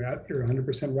 you're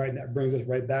 100% right. And that brings us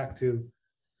right back to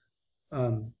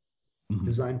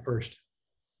design first.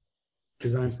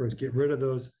 Design first. Get rid of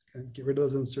those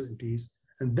uncertainties,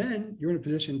 and then you're in a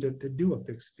position to do a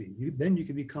fixed fee. Then you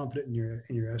can be confident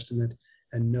in your estimate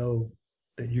and know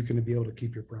that you're going to be able to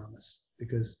keep your promise,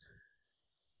 because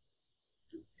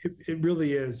it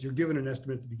really is. You're given an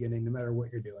estimate at the beginning, no matter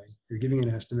what you're doing. You're giving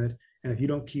an estimate, and if you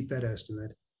don't keep that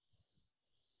estimate,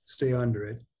 stay under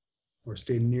it or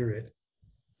stay near it,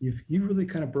 you've really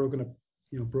kind of broken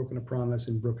a promise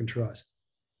and broken trust.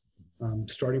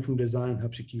 Starting from design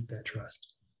helps you keep that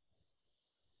trust.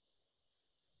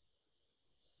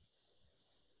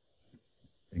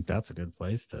 I think that's a good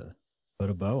place to put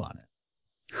a bow on it.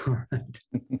 All right.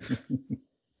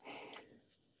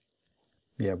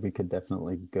 Yeah, we could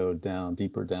definitely go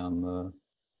deeper down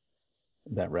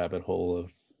that rabbit hole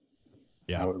of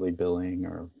hourly billing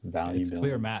or value. It's billing.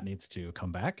 clear Matt needs to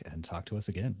come back and talk to us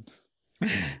again.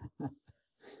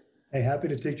 Hey, happy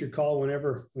to take your call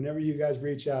whenever you guys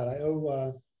reach out. I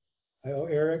owe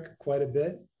Eric quite a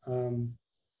bit for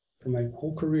my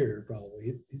whole career,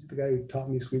 probably. He's the guy who taught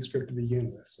me SweetScript to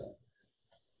begin with, so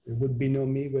there would be no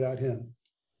me without him.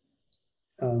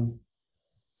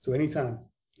 So anytime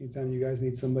you guys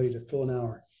need somebody to fill an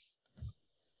hour.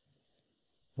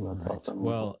 Well, that's awesome.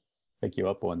 Well, pick you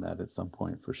up on that at some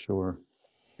point for sure.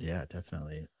 Yeah,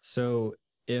 definitely. So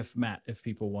if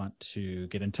people want to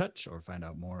get in touch or find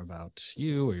out more about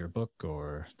you or your book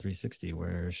or 360,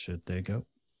 where should they go?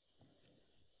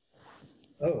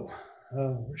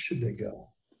 Where should they go?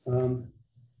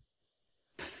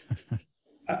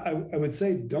 I would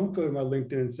say don't go to my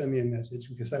LinkedIn and send me a message,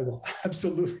 because I will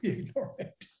absolutely ignore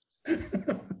it.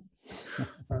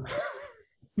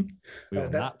 We will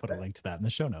not put a link to that in the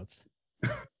show notes.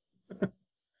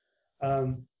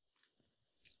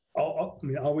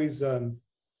 Always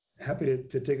happy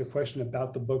to take a question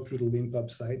about the book through the Leanpub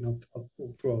site, and I'll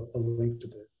throw a link to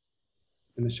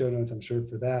in the show notes, I'm sure,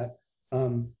 for that.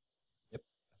 Yep,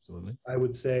 absolutely. I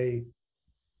would say,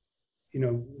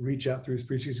 reach out through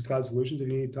 360 Cloud Solutions if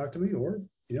you need to talk to me, or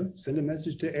send a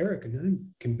message to Eric and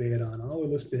then convey it on. I'll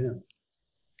listen to him.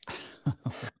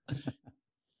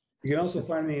 You can It's also just-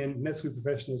 find me in NetSuite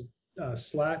Professionals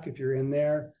Slack if you're in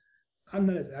there. I'm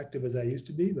not as active as I used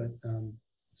to be, but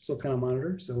still kind of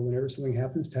monitor. So whenever something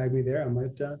happens, tag me there. I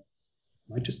might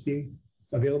just be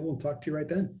available and talk to you right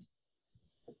then.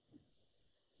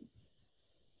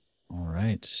 All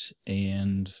right.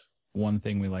 And one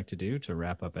thing we like to do to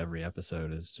wrap up every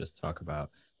episode is just talk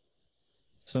about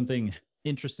something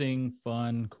interesting,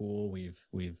 fun, cool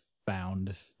we've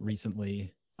found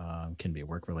recently. Can be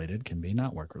work related, can be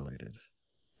not work related.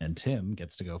 And Tim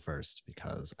gets to go first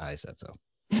because I said so.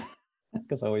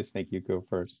 Because I always make you go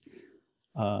first.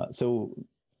 So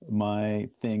my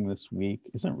thing this week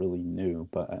isn't really new,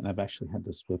 and I've actually had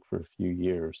this book for a few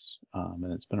years,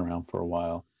 and it's been around for a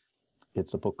while.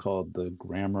 It's a book called The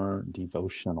Grammar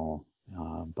Devotional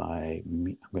by,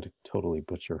 I'm going to totally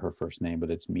butcher her first name, but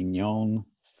it's Mignon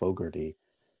Fogarty,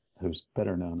 who's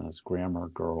better known as Grammar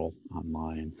Girl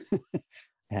online.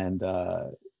 And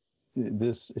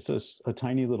it's a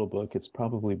tiny little book. It's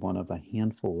probably one of a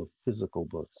handful of physical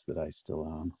books that I still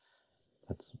own.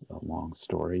 That's a long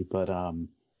story, but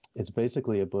it's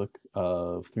basically a book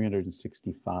of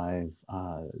 365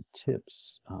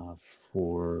 tips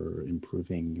for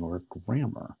improving your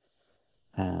grammar.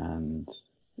 And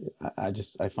I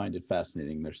find it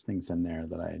fascinating. There's things in there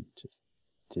that I just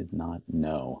did not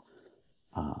know.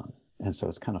 And so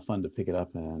it's kind of fun to pick it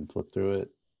up and flip through it.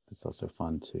 It's also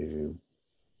fun to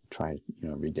try,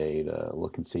 every day to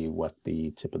look and see what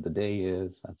the tip of the day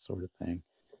is, that sort of thing.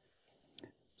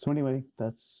 So anyway,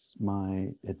 that's my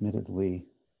admittedly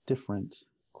different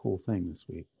cool thing this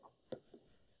week.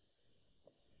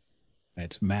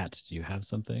 Right. Matt, do you have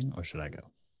something or should I go?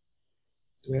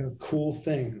 Do we have a cool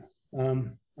thing?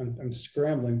 I'm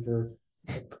scrambling for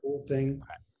a cool thing.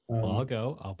 Well, I'll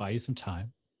go. I'll buy you some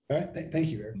time. All right. Thank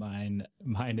you, Eric. Mine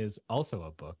is also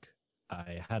a book.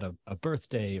 I had a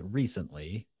birthday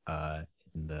recently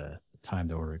in the time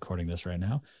that we're recording this right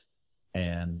now.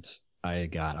 And I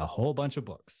got a whole bunch of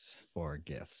books for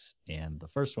gifts. And the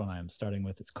first one I'm starting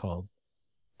with is called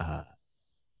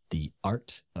The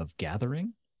Art of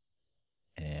Gathering.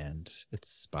 And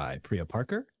it's by Priya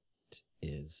Parker. It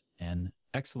is an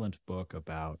excellent book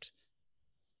about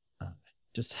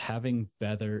just having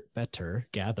better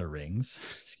gatherings,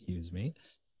 excuse me,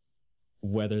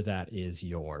 whether that is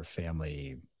your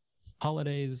family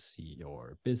holidays,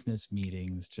 your business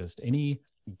meetings, just any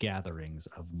gatherings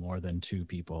of more than two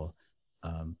people,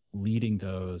 leading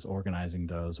those, organizing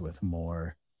those with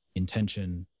more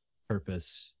intention,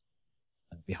 purpose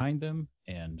behind them,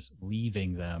 and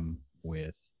leaving them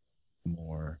with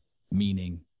more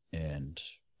meaning and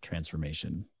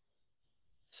transformation.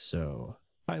 So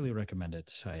highly recommend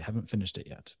it. I haven't finished it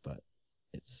yet, but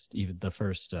it's even the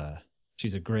first,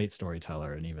 she's a great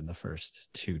storyteller, and even the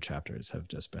first two chapters have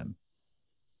just been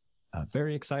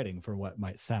very exciting for what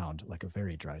might sound like a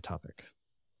very dry topic.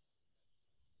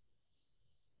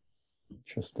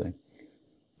 Interesting.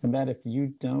 And Matt, if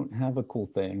you don't have a cool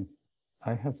thing,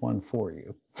 I have one for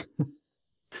you.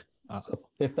 So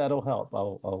if that'll help,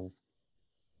 I'll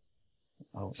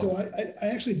So I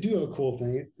actually do have a cool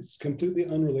thing. It's completely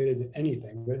unrelated to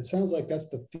anything, but it sounds like that's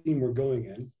the theme we're going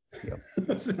in. Yep.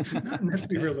 Not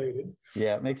NetSuite related.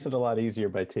 Yeah, it makes it a lot easier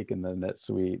by taking the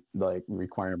NetSuite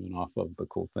requirement off of the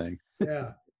cool thing.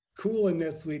 Yeah. Cool and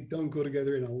NetSuite don't go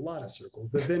together in a lot of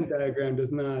circles. The Venn diagram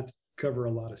does not cover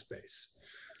a lot of space.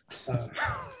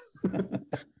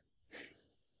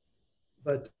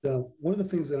 But one of the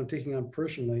things that I'm taking on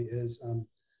personally is I'm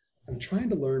trying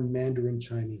to learn Mandarin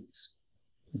Chinese.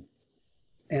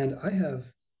 And I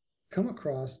have come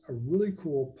across a really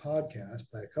cool podcast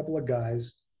by a couple of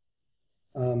guys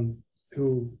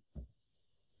who,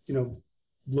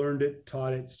 learned it,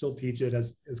 taught it, still teach it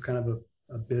as kind of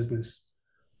a business.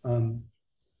 I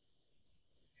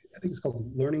think it's called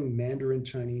Learning Mandarin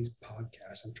Chinese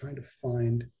Podcast. I'm trying to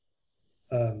find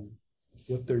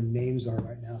what their names are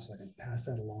right now so I can pass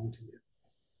that along to you.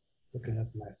 Looking up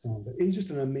on my phone, but it's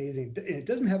just an amazing, it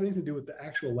doesn't have anything to do with the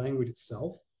actual language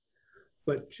itself,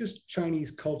 but just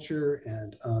Chinese culture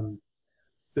and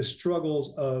the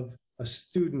struggles of a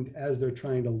student as they're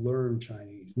trying to learn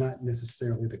Chinese, not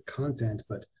necessarily the content,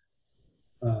 but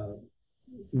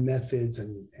methods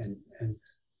and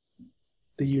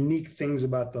the unique things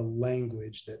about the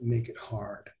language that make it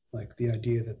hard, like the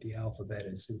idea that the alphabet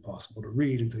is impossible to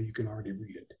read until you can already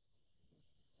read it.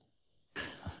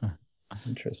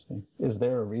 Interesting. Is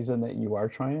there a reason that you are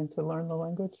trying to learn the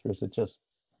language, or is it just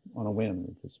on a whim,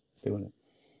 you're just doing it?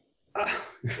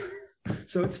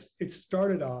 So it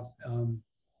started off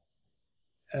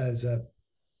as a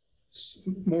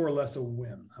more or less a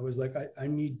whim. I was like, I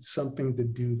need something to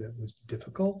do that was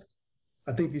difficult.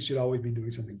 I think you should always be doing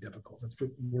something difficult. That's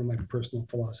one of my personal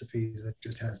philosophies that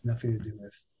just has nothing to do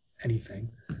with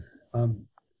anything.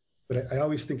 But I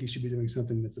always think you should be doing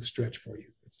something that's a stretch for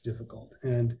you. It's difficult.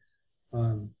 And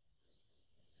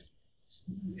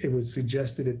it was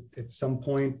suggested at some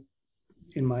point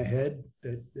in my head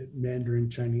that Mandarin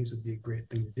Chinese would be a great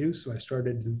thing to do. So I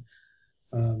started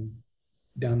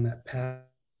down that path.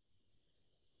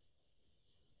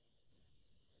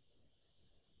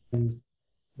 And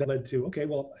that led to, okay,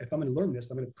 well, if I'm going to learn this,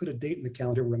 I'm going to put a date in the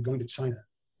calendar where I'm going to China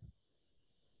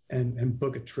and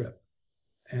book a trip.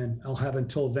 And I'll have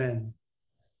until then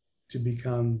to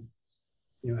become,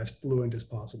 as fluent as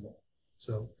possible.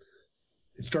 So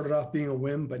it started off being a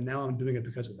whim, but now I'm doing it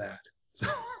because of that. So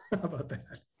how about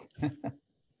that?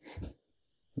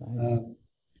 Nice.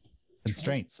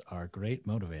 Constraints are great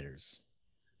motivators.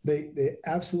 They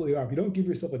absolutely are. If you don't give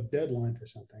yourself a deadline for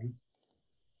something,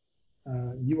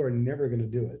 you are never going to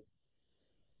do it.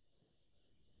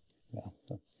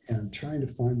 Yeah, and I'm trying to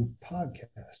find the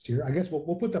podcast here. I guess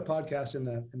we'll put the podcast in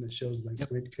the show's links.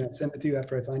 Yep. Can I send it to you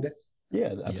after I find it?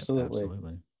 Yeah, absolutely. Yep,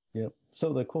 absolutely. Yep.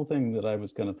 So the cool thing that I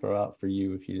was going to throw out for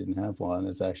you, if you didn't have one,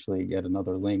 is actually yet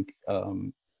another link.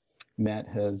 Matt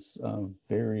has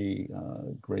very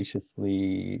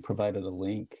graciously provided a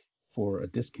link for a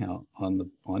discount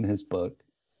on his book,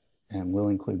 and we'll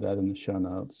include that in the show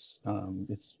notes.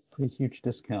 It's a pretty huge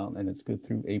discount, and it's good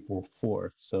through April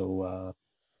 4th. So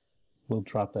we'll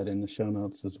drop that in the show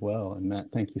notes as well. And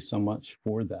Matt, thank you so much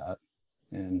for that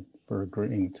and for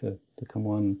agreeing to come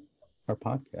on our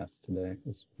podcast today. It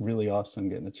was really awesome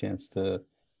getting a chance to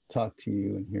talk to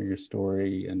you and hear your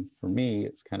story. And for me,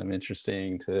 it's kind of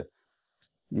interesting to,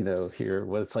 hear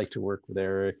what it's like to work with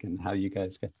Eric and how you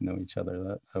guys get to know each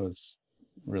other. That was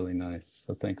really nice.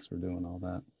 So thanks for doing all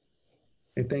that.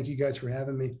 Hey, thank you guys for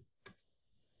having me.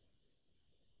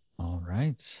 All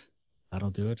right. That'll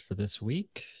do it for this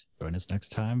week. Join us next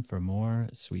time for more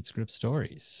SweetScript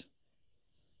stories.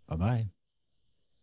 Bye-bye.